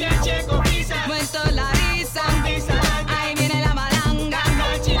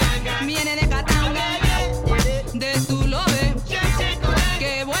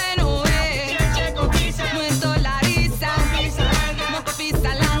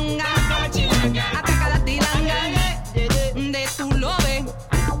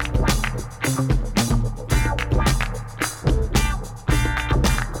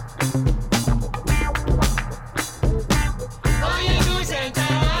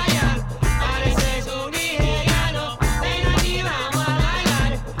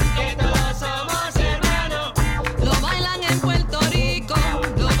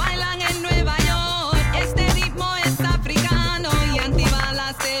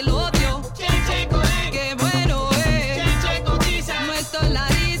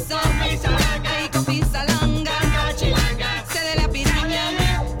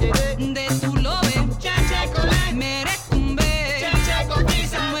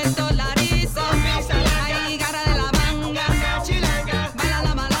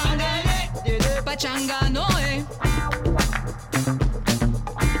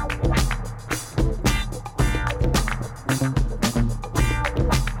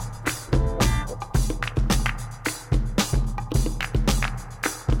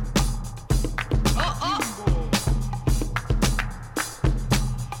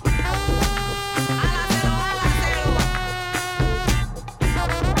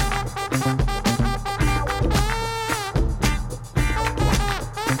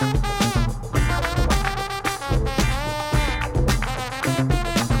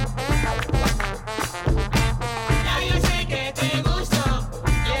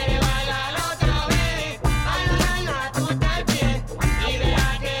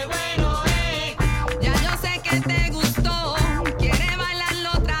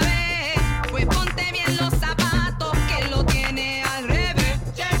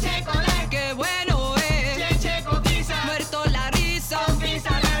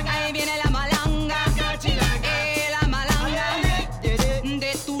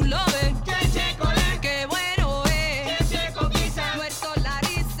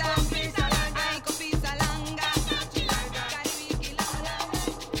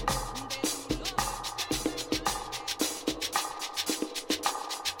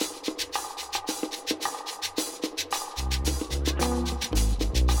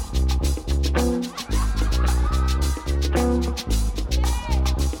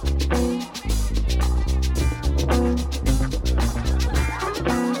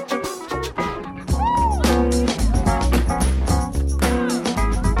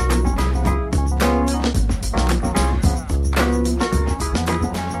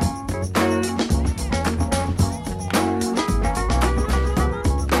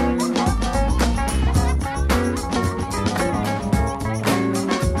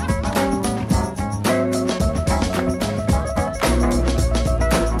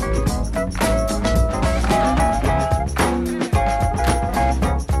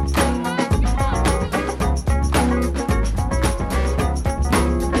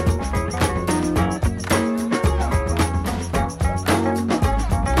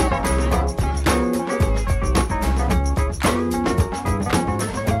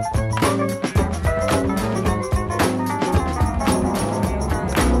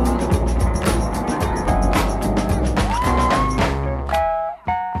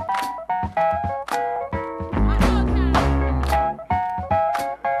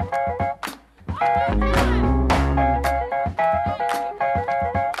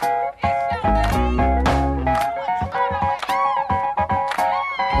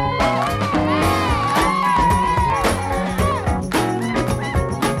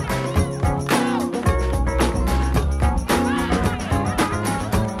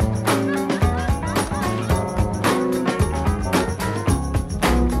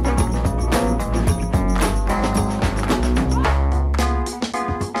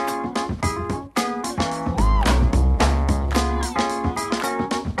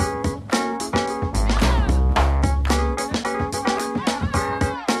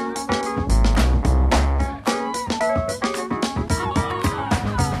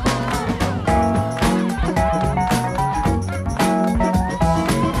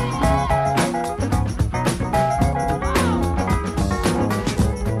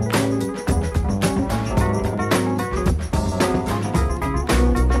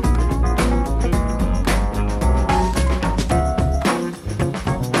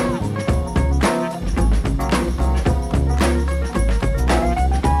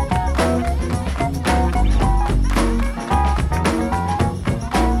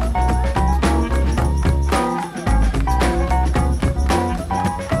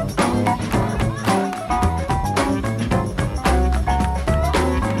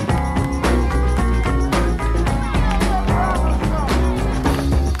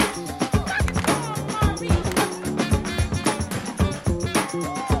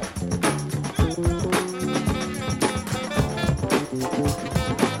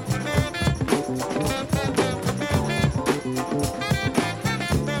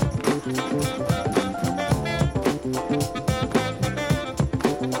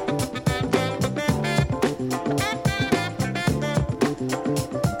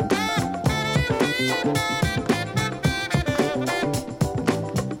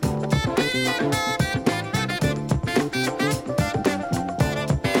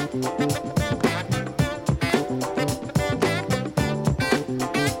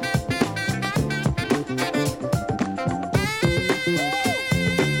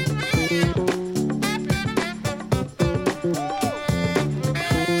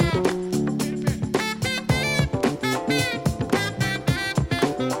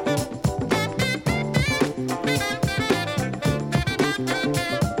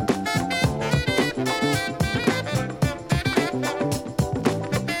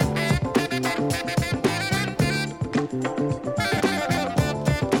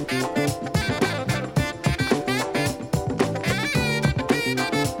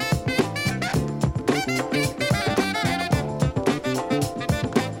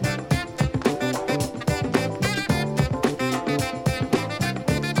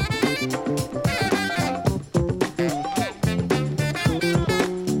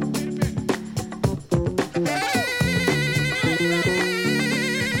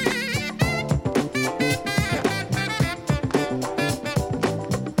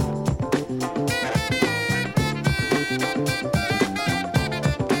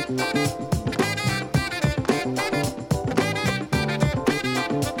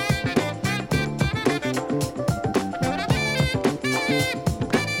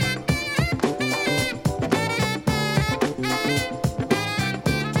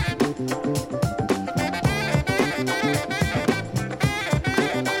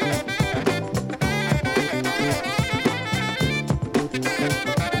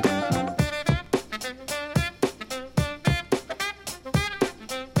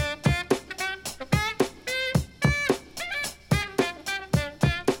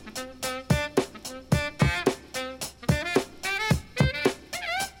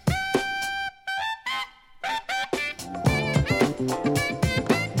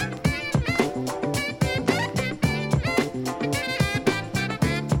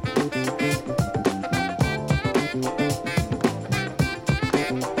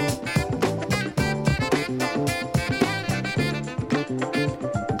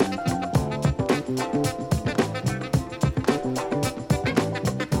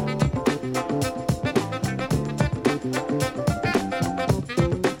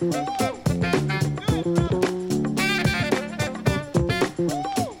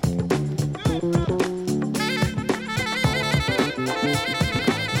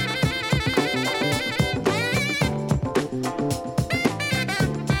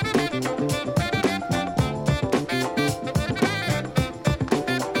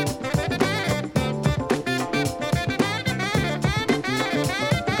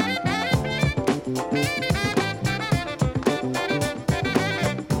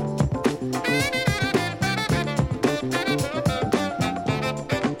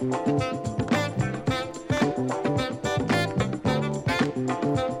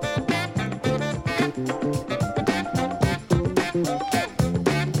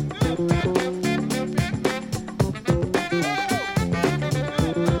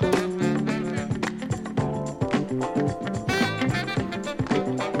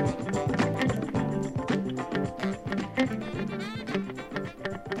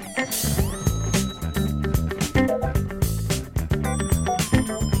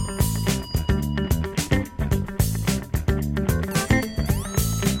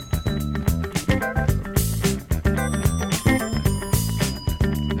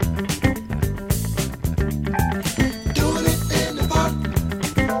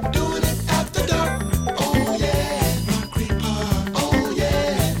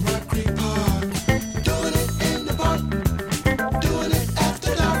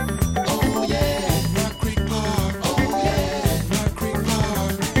Oh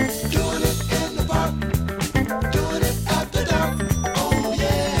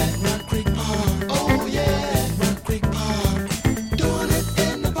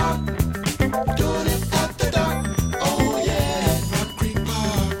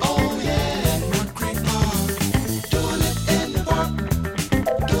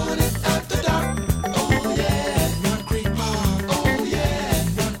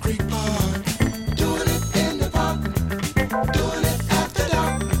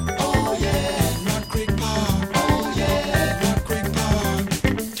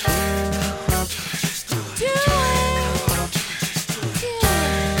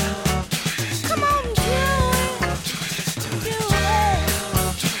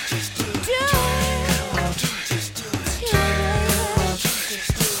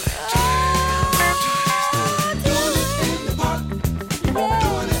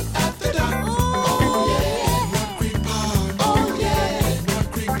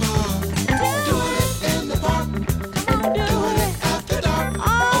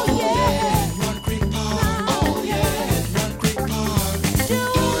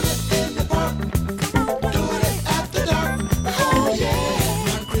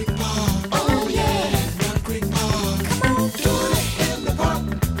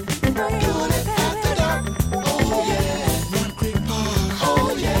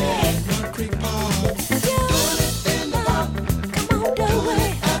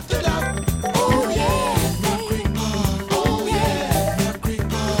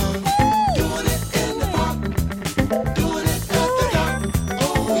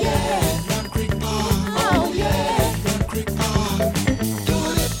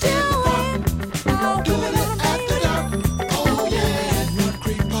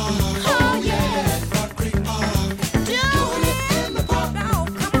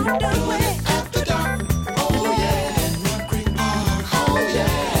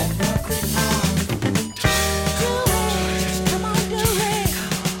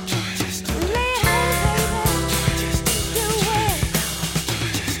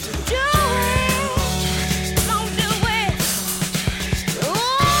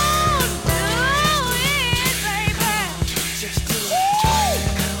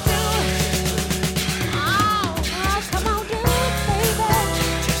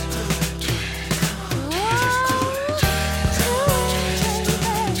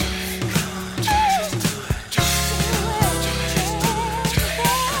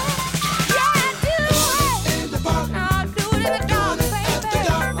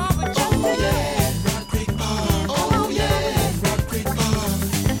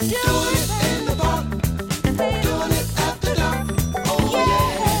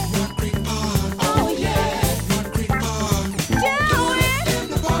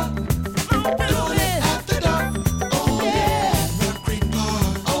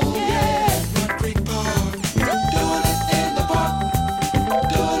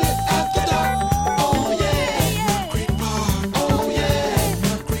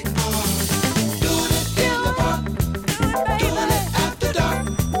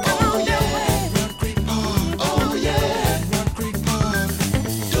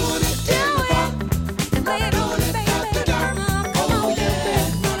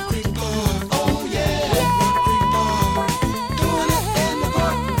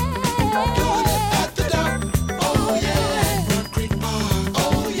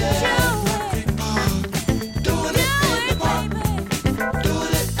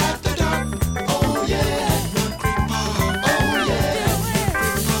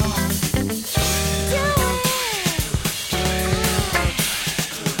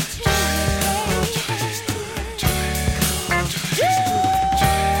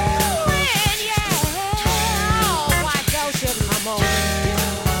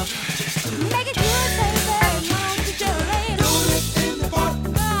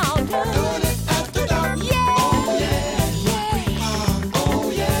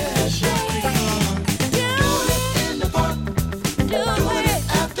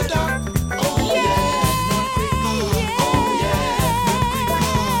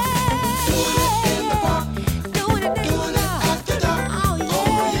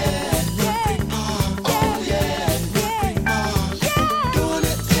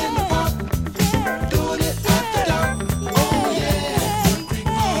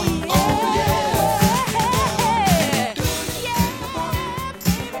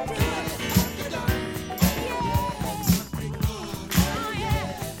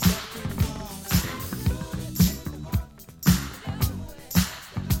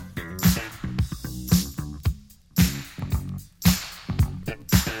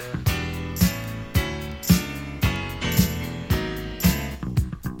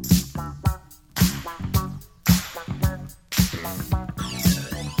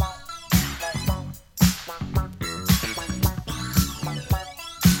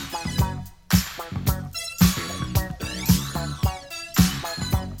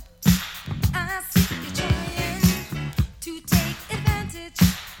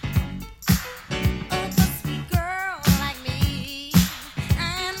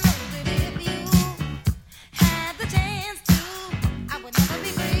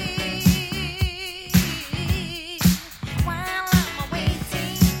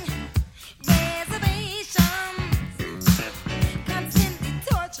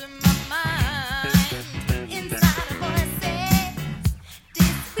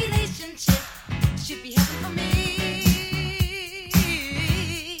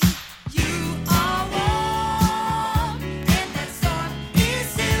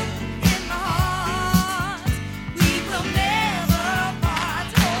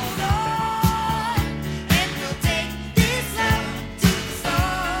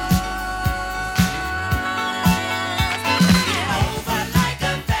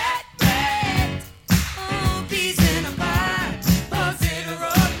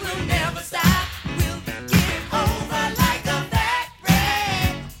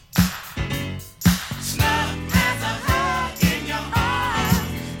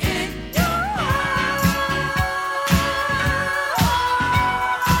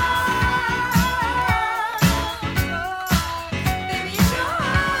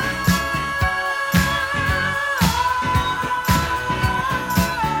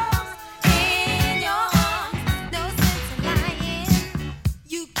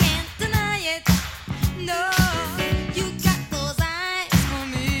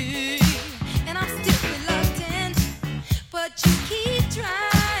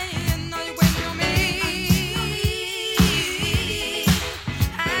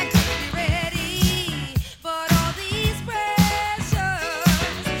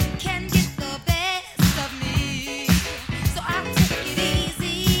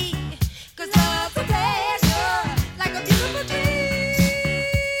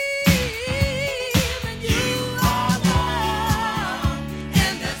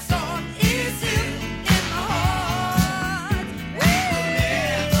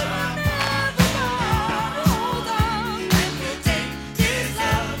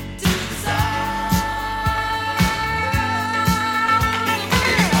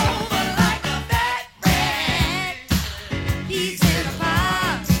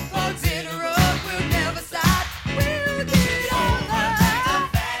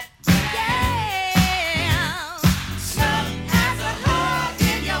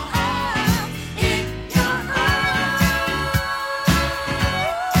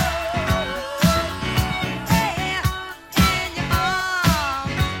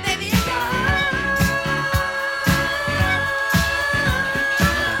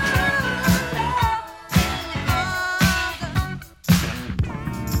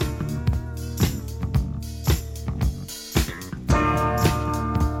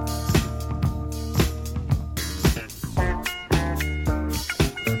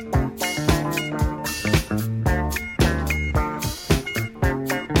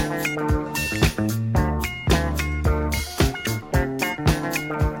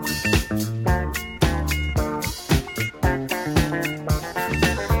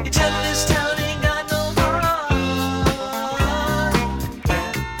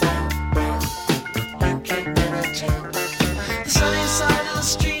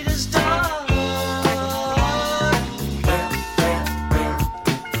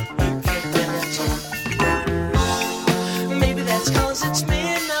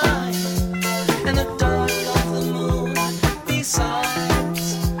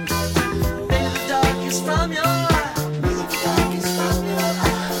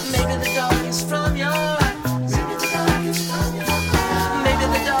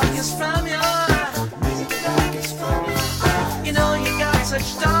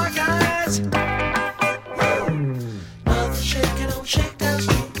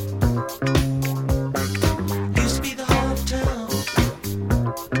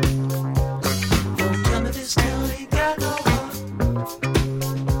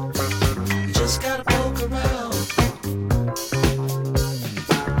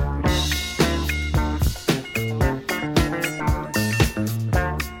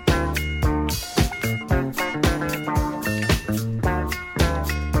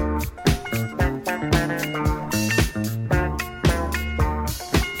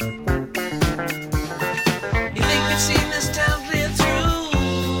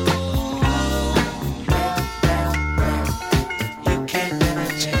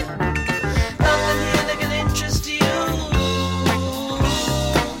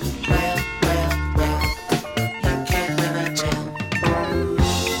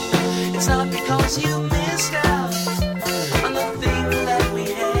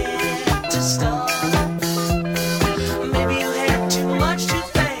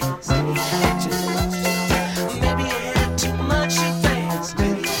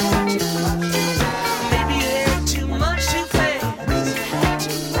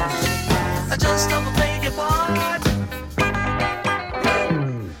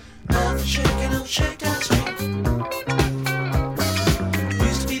Shake that street.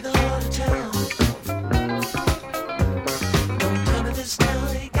 Used to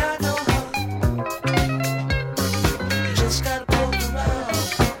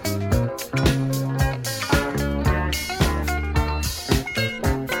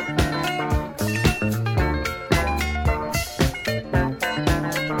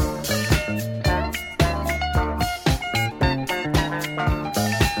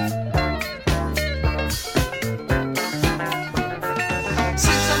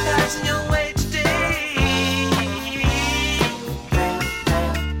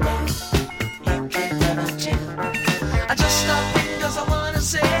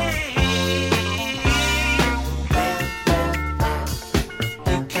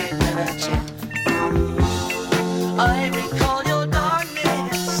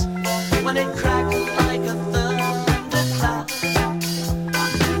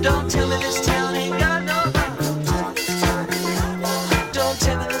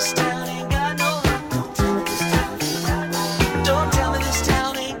this town ain't got no heart. Don't tell me this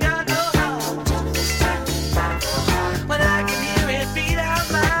town ain't got no heart. When I can hear it beat out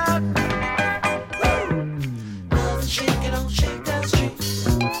loud. Nothing shaking, don't shake that street.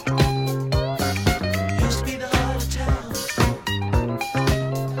 Used to be the heart of town.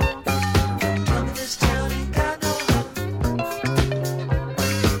 Tell me this town ain't got no heart.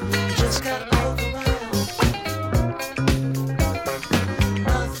 Just gotta poke around.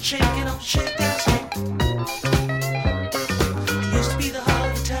 Nothing shaking, don't shake that street. Used to be the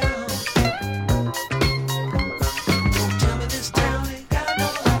heart of town. Don't tell me this town ain't got no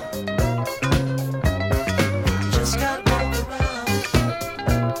heart. Just gotta poke around.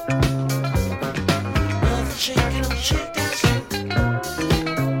 Nothing shaking, don't shake that street.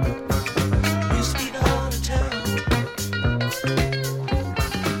 Used to be the heart of town.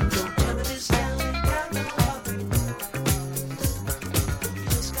 Don't tell me this town ain't got no heart.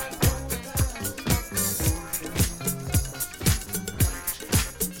 Just gotta poke around.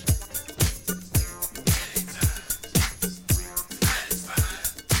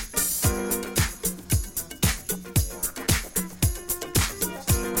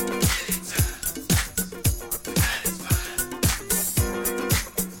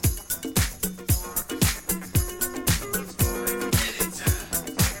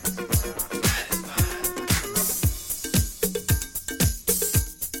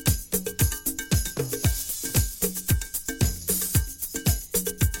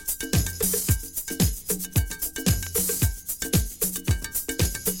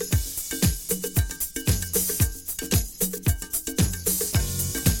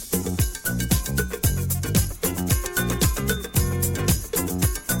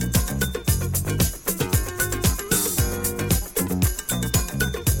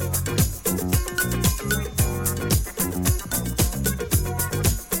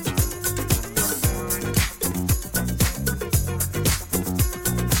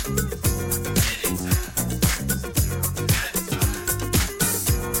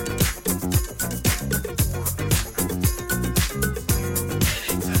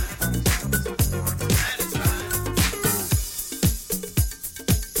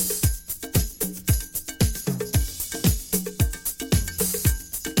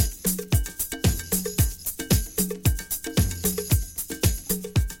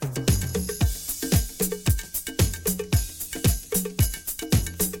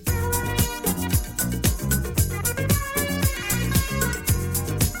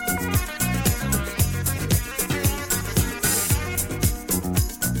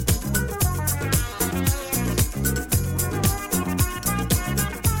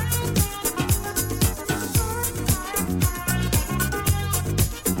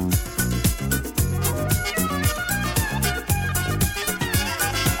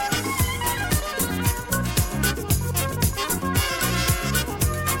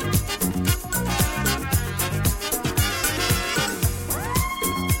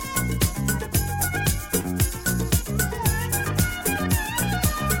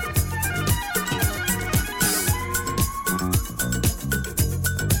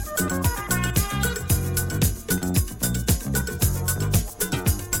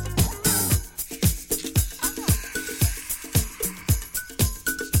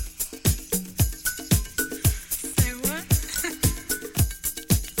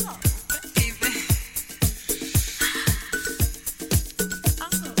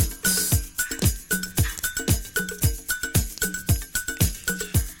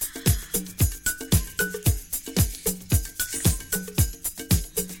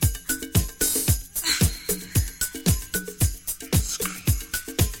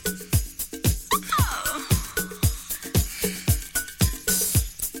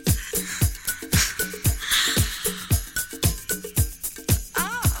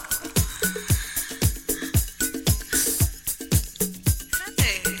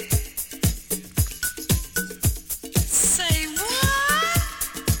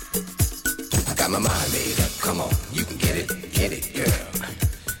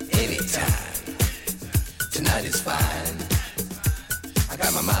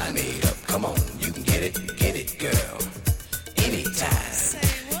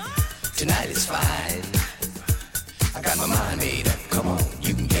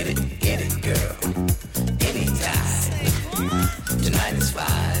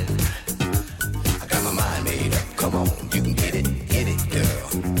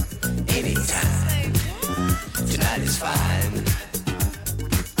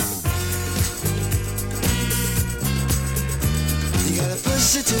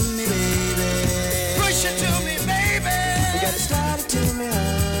 Push it to me, baby. Push it to me, baby. You gotta start it to me,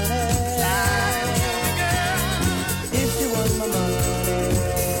 honey.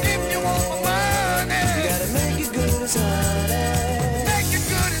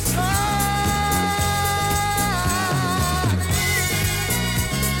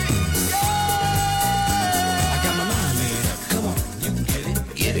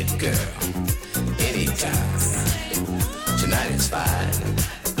 girl. Anytime. Tonight is fine.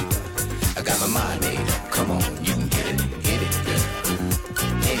 I got my mind made up. Come on, you can get it, girl.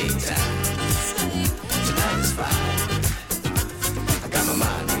 Anytime. Tonight is fine. I got my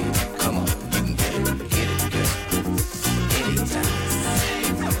mind made up. Come on, you can get it, girl. Anytime.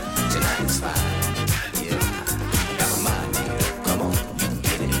 Tonight is fine. Yeah. I got my mind made up. Come on, you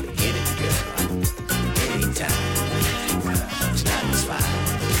can get it, girl. Anytime. Tonight is fine.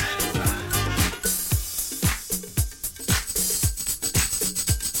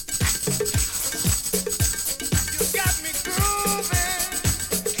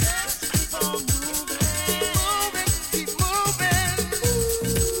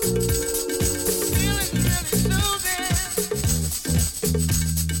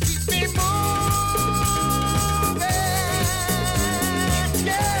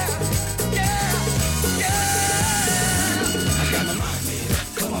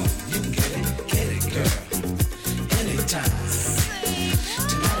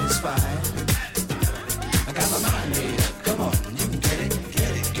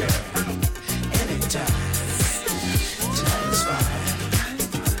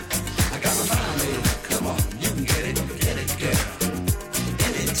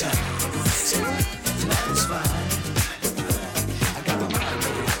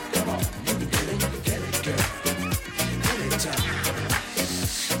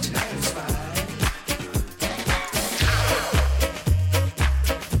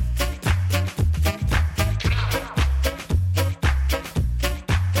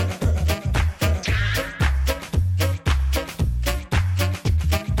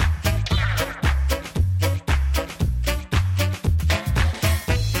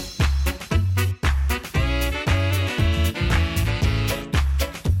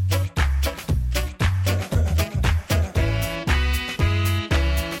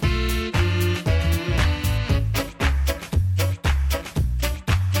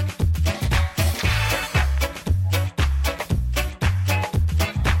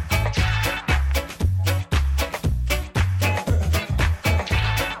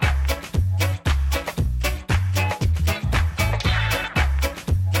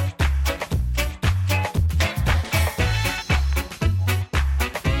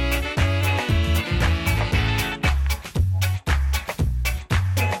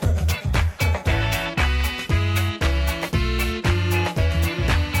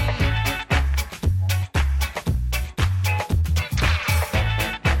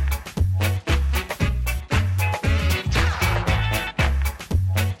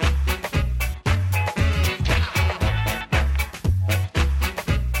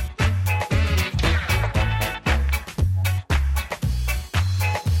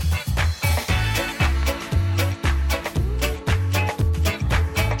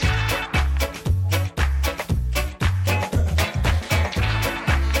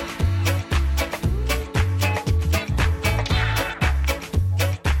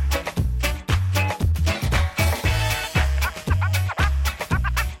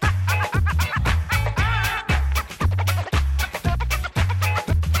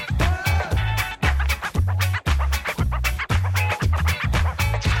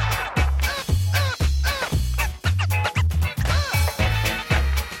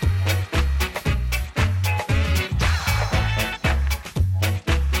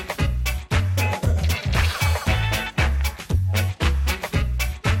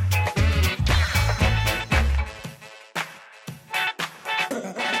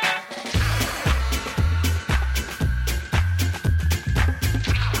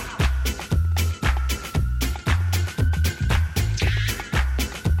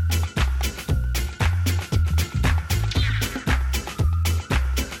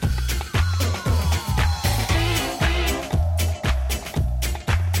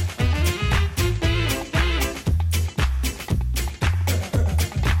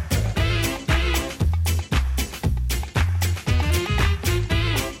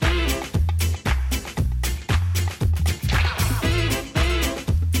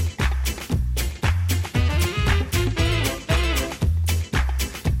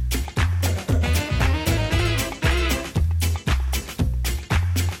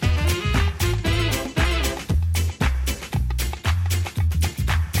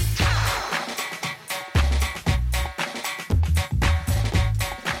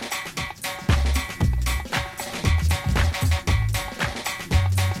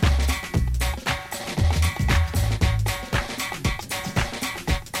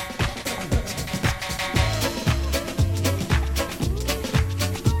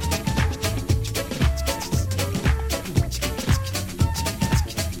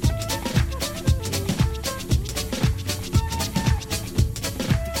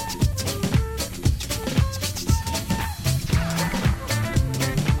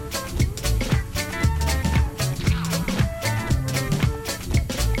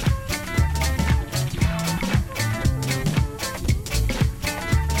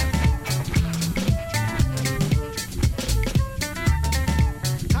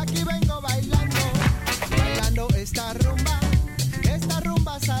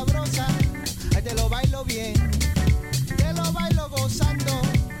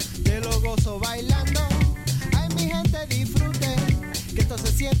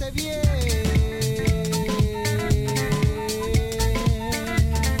 siente bien.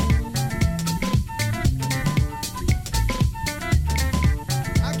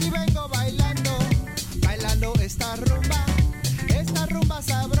 Aquí vengo bailando, bailando esta rumba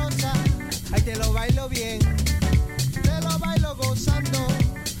sabrosa. Ay, te lo bailo bien, te lo bailo gozando,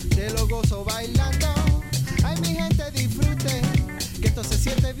 te lo gozo bailando. Ay, mi gente, disfrute, que esto se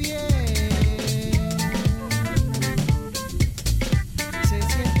siente bien. Se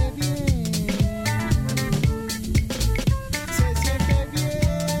siente bien. Se siente bien.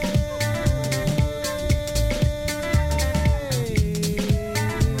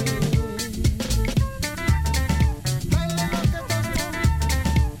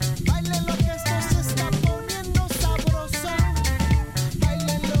 Bailen lo que esto se está poniendo sabroso.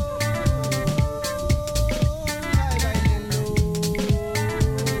 Bailenlo. Ay, bailenlo.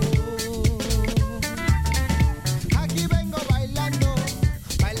 Aquí vengo bailando,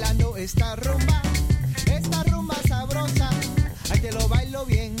 bailando esta rumba sabrosa. Ay, te lo bailo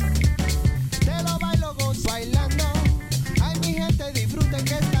bien, te lo bailo gozo bailando. Ay, mi gente, disfruten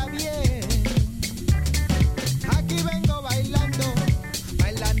que está bien. Aquí vengo bailando,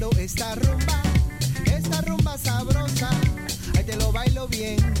 bailando esta rumba sabrosa. Ay, te lo bailo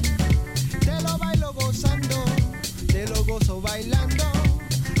bien, te lo bailo gozando, te lo gozo bailando.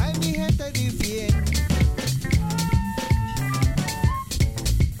 Ay, mi gente, di bien.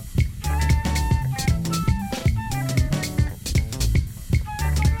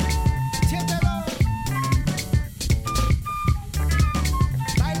 Siéntelo,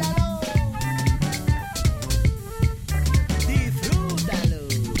 báilalo, disfrútalo.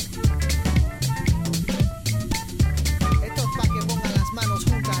 Esto es pa' que pongan las manos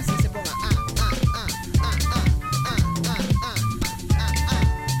juntas y se pongan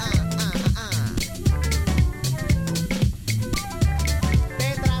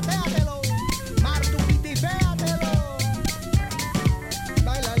Tetratéatelo, martupitiféatelo.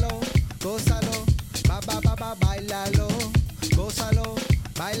 Báilalo, gózalo, bailalo, gózalo,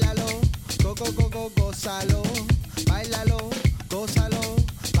 bailalo, gózalo, bailalo, gózalo,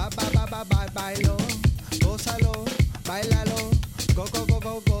 bailo, gózalo, bailalo,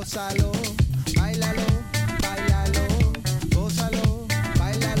 gózalo.